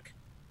dynamic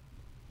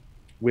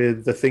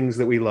with the things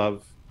that we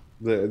love,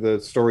 the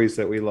stories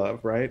that we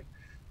love, right?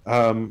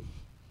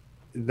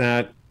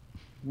 That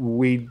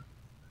we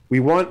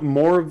want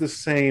more of the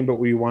same, but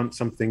we want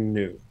something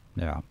new.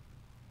 Yeah.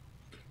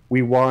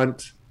 We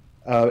want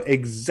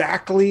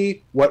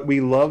exactly what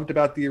we loved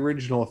about the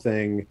original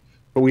thing,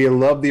 but we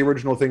loved the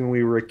original thing when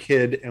we were a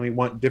kid, and we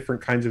want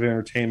different kinds of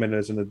entertainment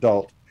as an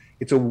adult.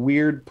 It's a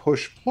weird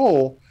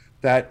push-pull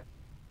that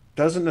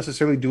doesn't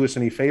necessarily do us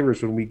any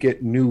favors when we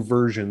get new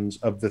versions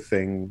of the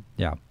thing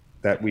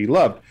that we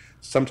loved.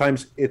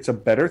 Sometimes it's a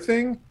better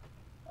thing.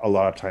 A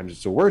lot of times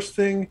it's a worse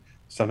thing.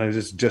 Sometimes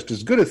it's just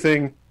as good a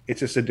thing. It's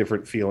just a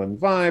different feel and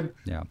vibe,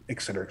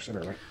 et cetera, et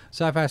cetera. Right?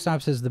 Sci-Fi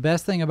Snob says, the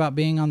best thing about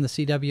being on the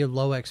CW,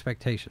 low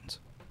expectations.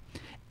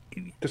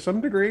 To some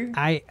degree.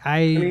 I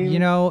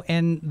mean,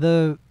 and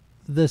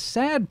the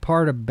sad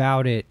part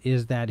about it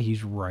is that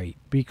he's right.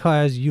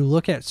 Because you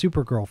look at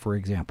Supergirl, for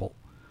example,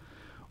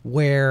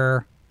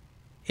 where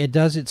it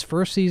does its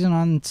first season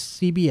on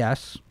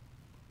CBS,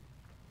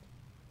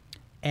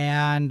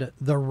 and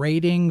the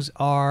ratings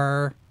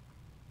are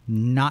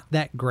not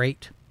that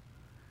great.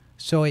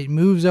 So it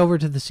moves over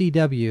to the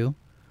CW,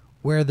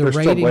 where the ratings...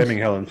 They're still blaming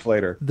Helen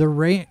Slater. The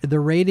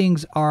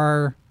ratings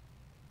are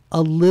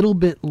a little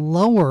bit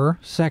lower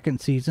second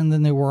season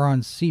than they were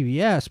on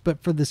CBS,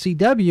 but for the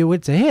CW,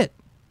 it's a hit.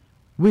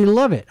 We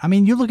love it. I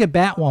mean, you look at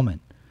Batwoman.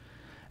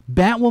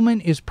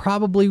 Batwoman is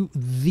probably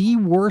the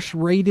worst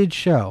rated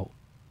show.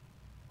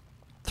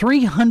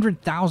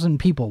 300,000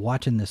 people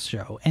watching this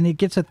show, and it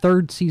gets a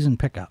third season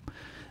pickup.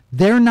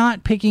 They're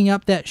not picking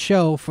up that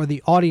show for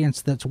the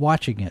audience that's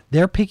watching it.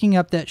 They're picking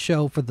up that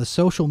show for the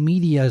social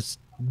media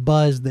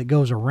buzz that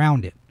goes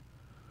around it.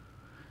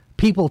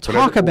 People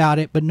talk about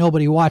it, but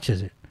nobody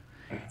watches it.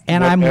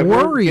 And I'm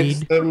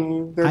worried,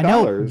 I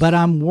know, but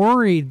I'm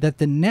worried that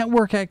the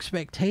network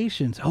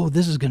expectations,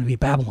 this is going to be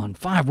Babylon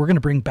 5. We're going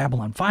to bring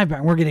Babylon 5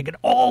 back. We're going to get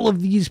all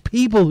of these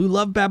people who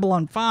love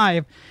Babylon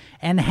 5,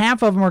 and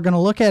half of them are going to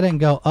look at it and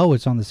go, oh,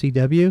 it's on the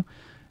CW?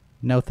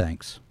 No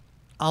thanks.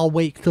 I'll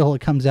wait till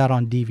it comes out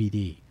on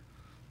DVD.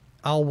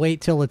 I'll wait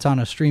till it's on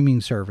a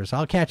streaming service.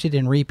 I'll catch it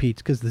in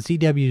repeats because the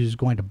CW is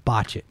going to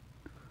botch it.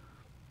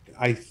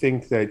 I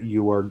think that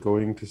you are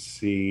going to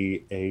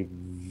see a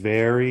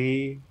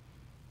very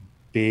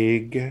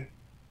big,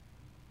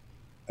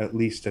 at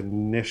least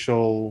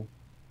initial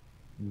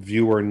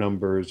viewer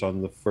numbers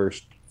on the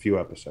first few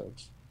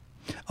episodes.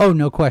 Oh,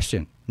 no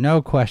question.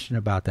 No question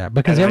about that.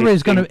 Because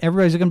everybody's going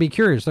to be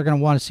curious. They're going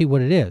to want to see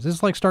what it is.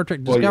 It's like Star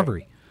Trek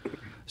Discovery. Yeah.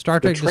 Star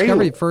Trek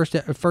Discovery,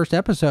 first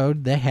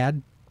episode, they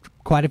had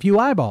quite a few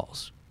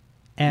eyeballs.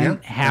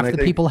 And half the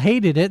people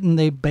hated it, and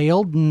they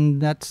bailed,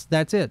 and that's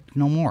it.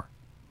 No more.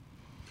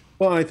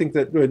 Well, I think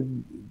that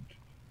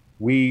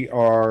we've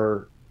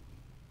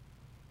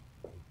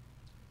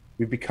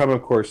become,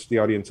 of course, the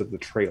audience of the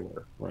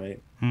trailer,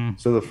 right?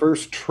 So the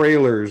first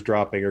trailers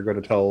dropping are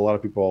going to tell a lot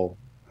of people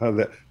how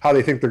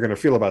they think they're going to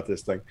feel about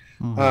this thing.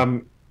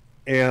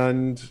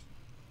 And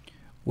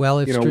Well,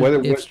 if, You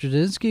know, if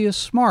Straczynski is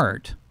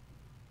smart,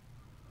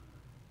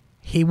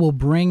 he will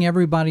bring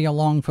everybody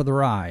along for the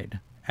ride,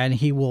 and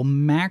he will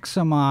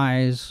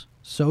maximize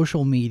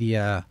social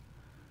media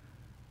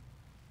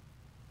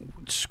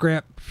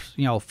scripts,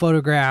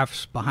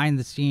 photographs, behind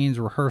the scenes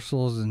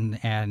rehearsals,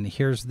 and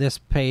here's this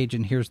page,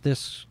 and here's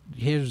this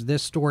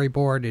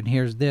storyboard, and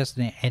here's this,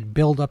 and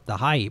build up the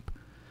hype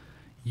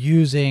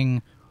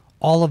using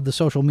all of the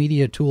social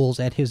media tools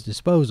at his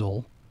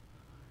disposal.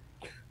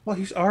 Well,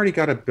 he's already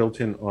got a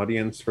built-in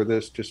audience for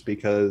this, just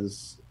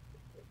because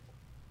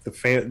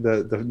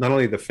the not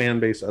only the fan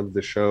base of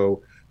the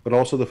show, but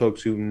also the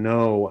folks who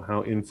know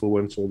how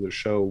influential the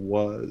show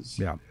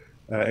was,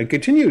 and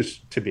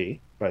continues to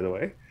be. By the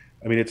way,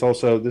 I mean, it's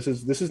also this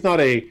is not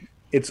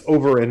it's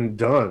over and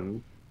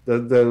done.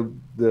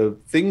 The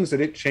things that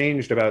it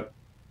changed about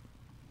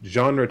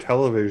genre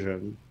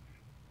television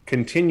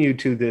continue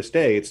to this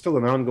day. It's still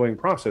an ongoing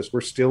process.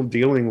 We're still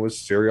dealing with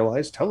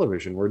serialized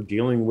television. We're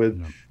dealing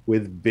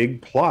with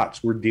big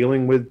plots. We're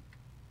dealing with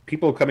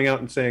people coming out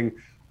and saying,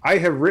 I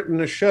have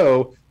written a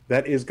show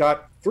that has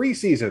got 3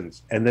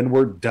 seasons and then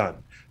we're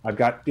done. I've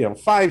got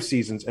 5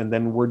 seasons and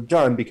then we're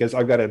done, because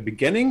I've got a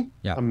beginning,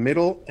 a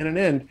middle, and an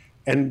end.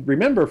 And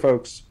remember,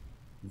 folks,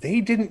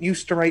 they didn't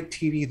used to write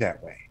TV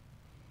that way.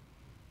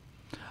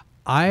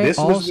 This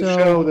was the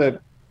show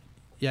that...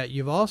 Yeah,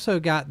 you've also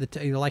got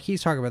like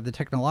he's talking about, the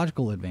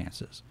technological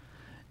advances,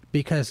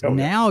 because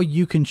now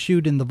you can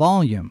shoot in the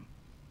volume.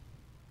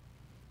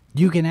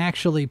 You can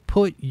actually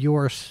put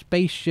your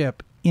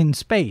spaceship in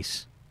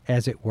space,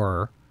 as it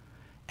were,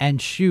 and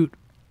shoot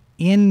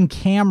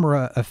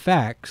in-camera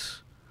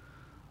effects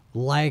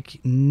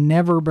like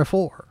never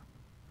before.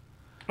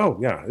 Oh,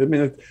 yeah. I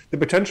mean, the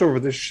potential for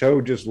this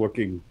show just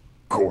looking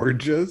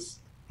gorgeous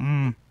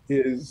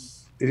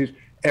is,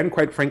 and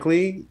quite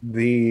frankly,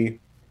 the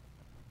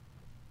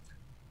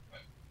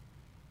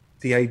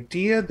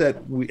idea that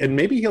and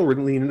maybe he'll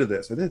lean into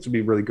this. I think this would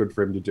be really good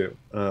for him to do.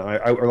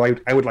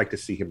 I would like to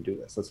see him do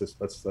this.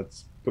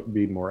 Let's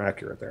be more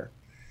accurate there.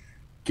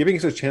 Giving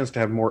us a chance to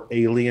have more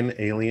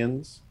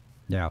aliens.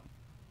 Yeah.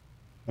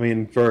 I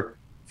mean, there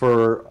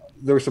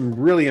was some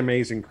really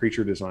amazing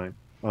creature design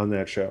on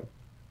that show,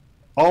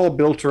 all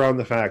built around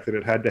the fact that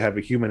it had to have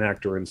a human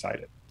actor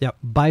inside it. Yep,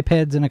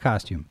 bipeds in a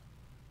costume.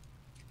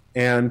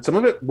 And some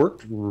of it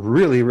worked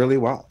really, really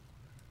well.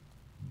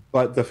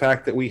 But the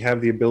fact that we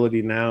have the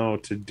ability now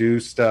to do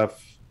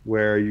stuff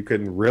where you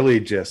can really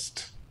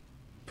just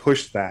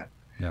push that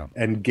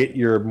and get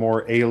your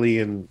more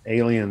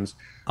aliens.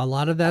 A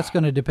lot of that's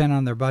going to depend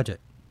on their budget.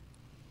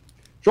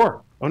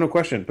 Sure. Oh, no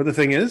question. But the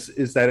thing is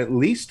that at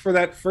least for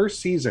that first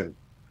season,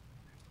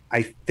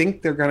 I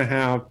think they're going to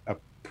have a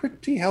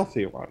pretty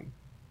healthy one.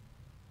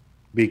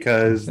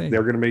 Because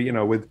they're going to be,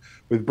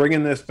 with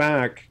bringing this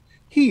back,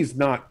 he's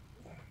not...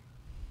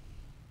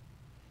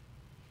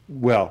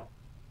 Well...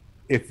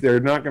 If they're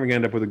not going to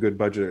end up with a good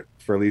budget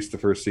for at least the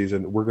first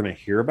season, we're going to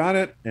hear about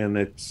it, and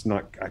it's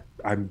not.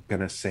 I'm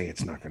going to say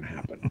it's not going to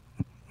happen,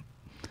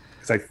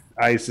 because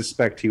I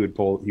suspect he would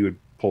pull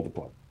the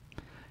plug.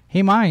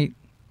 He might.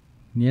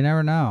 You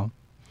never know.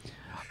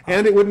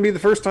 And it wouldn't be the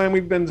first time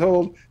we've been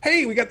told,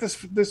 "Hey, we got this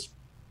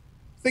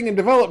thing in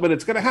development.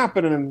 It's going to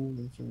happen."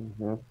 And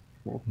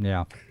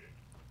yeah.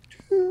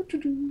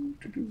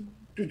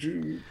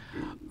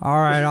 All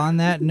right, on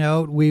that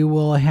note, we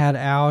will head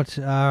out.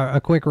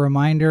 A quick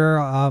reminder,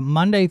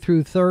 Monday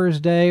through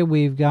Thursday,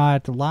 we've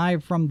got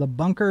Live from the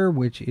Bunker,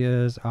 which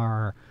is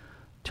our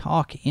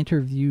talk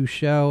interview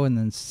show, and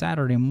then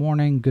Saturday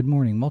morning, Good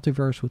Morning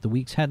Multiverse with the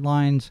week's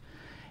headlines.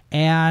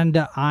 And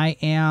I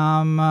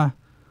am...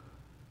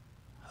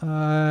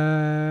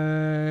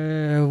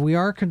 we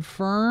are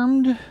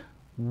confirmed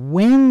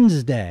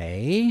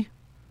Wednesday...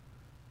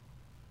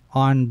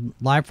 On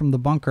Live from the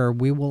Bunker,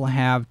 we will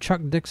have Chuck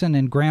Dixon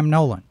and Graham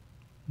Nolan,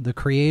 the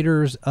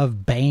creators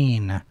of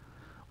Bane,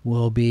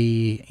 will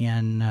be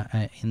in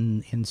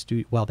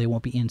studio. Well, they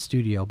won't be in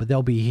studio, but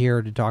they'll be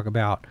here to talk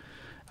about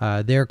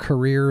their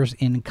careers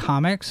in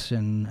comics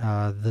and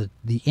the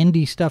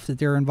indie stuff that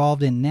they're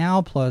involved in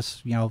now,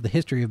 plus the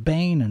history of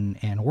Bane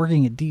and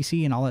working at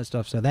DC and all that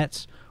stuff. So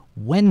that's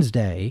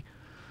Wednesday.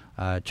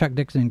 Chuck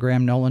Dixon and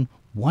Graham Nolan,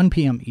 1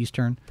 p.m.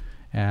 Eastern,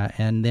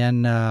 and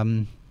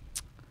then.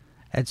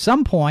 At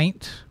some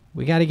point,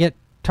 we got to get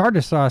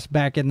tartar sauce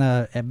back in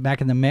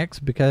the mix,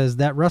 because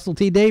that Russell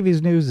T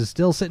Davies news is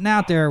still sitting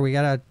out there. We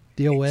got to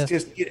deal with.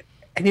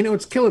 And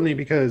it's killing me,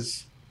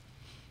 because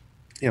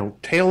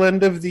tail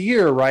end of the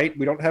year, right?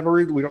 We don't have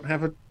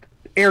a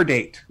air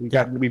date. We've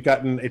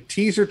gotten a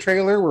teaser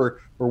trailer.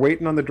 We're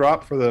waiting on the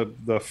drop for the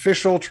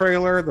official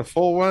trailer, the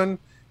full one,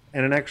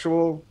 and an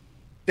actual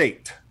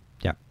date.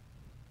 Yeah.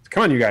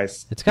 Come on, you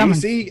guys. It's coming.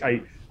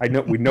 DC, I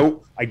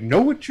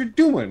know what you're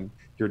doing.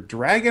 You're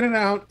dragging it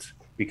out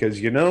because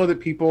you know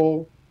that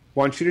people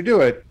want you to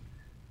do it,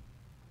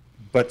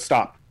 but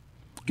stop.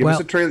 Give us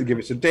a trailer, give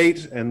us a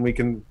date, and we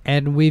can.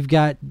 And we've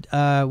got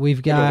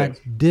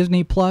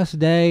Disney Plus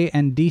Day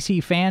and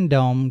DC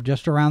Fandom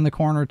just around the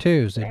corner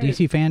too. So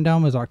DC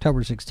Fandom is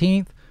October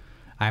 16th.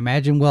 I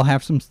imagine we'll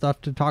have some stuff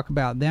to talk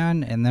about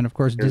then. And then, of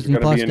course, There's Disney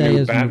gonna Plus be a Day new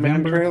is Batman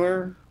November.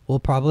 trailer. We'll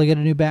probably get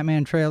a new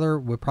Batman trailer.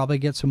 We'll probably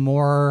get some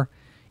more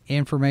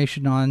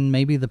information on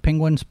maybe the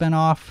Penguin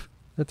spinoff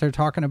that they're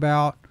talking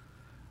about.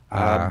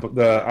 I'm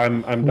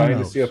dying to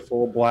knows? see a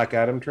full Black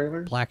Adam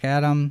trailer. Black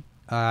Adam.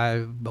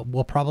 But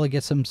we'll probably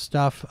get some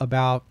stuff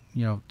about,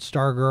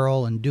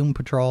 Stargirl and Doom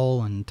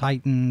Patrol and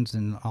Titans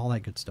and all that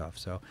good stuff.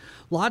 So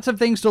lots of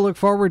things to look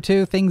forward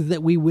to, things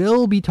that we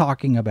will be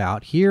talking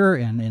about here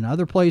and in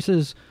other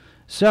places.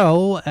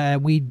 So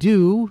we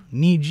do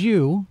need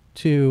you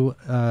to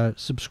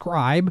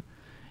subscribe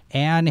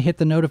and hit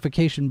the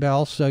notification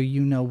bell so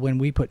you know when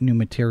we put new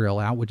material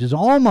out, which is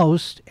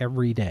almost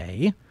every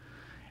day.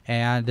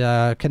 And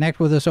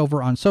connect with us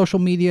over on social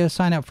media,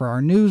 sign up for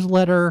our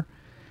newsletter.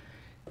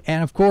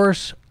 And, of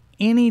course,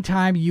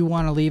 anytime you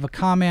want to leave a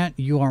comment,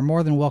 you are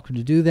more than welcome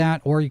to do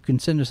that. Or you can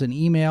send us an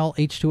email,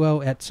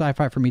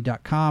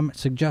 h2o@sci-fi4me.com.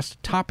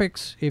 Suggest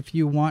topics if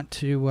you want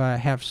to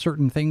have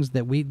certain things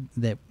that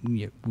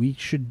we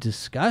should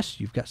discuss.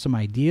 You've got some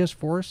ideas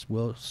for us.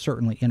 We'll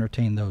certainly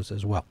entertain those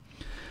as well.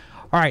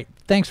 All right.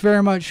 Thanks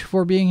very much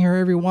for being here,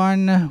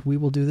 everyone. We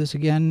will do this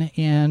again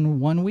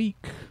in 1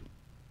 week.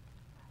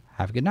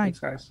 Have a good night. Thanks,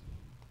 guys.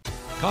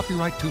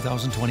 Copyright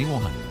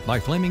 2021 by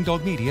Flaming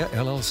Dog Media,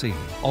 LLC.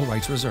 All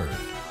rights reserved.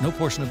 No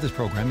portion of this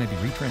program may be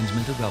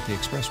retransmitted without the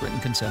express written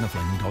consent of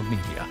Flaming Dog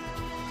Media.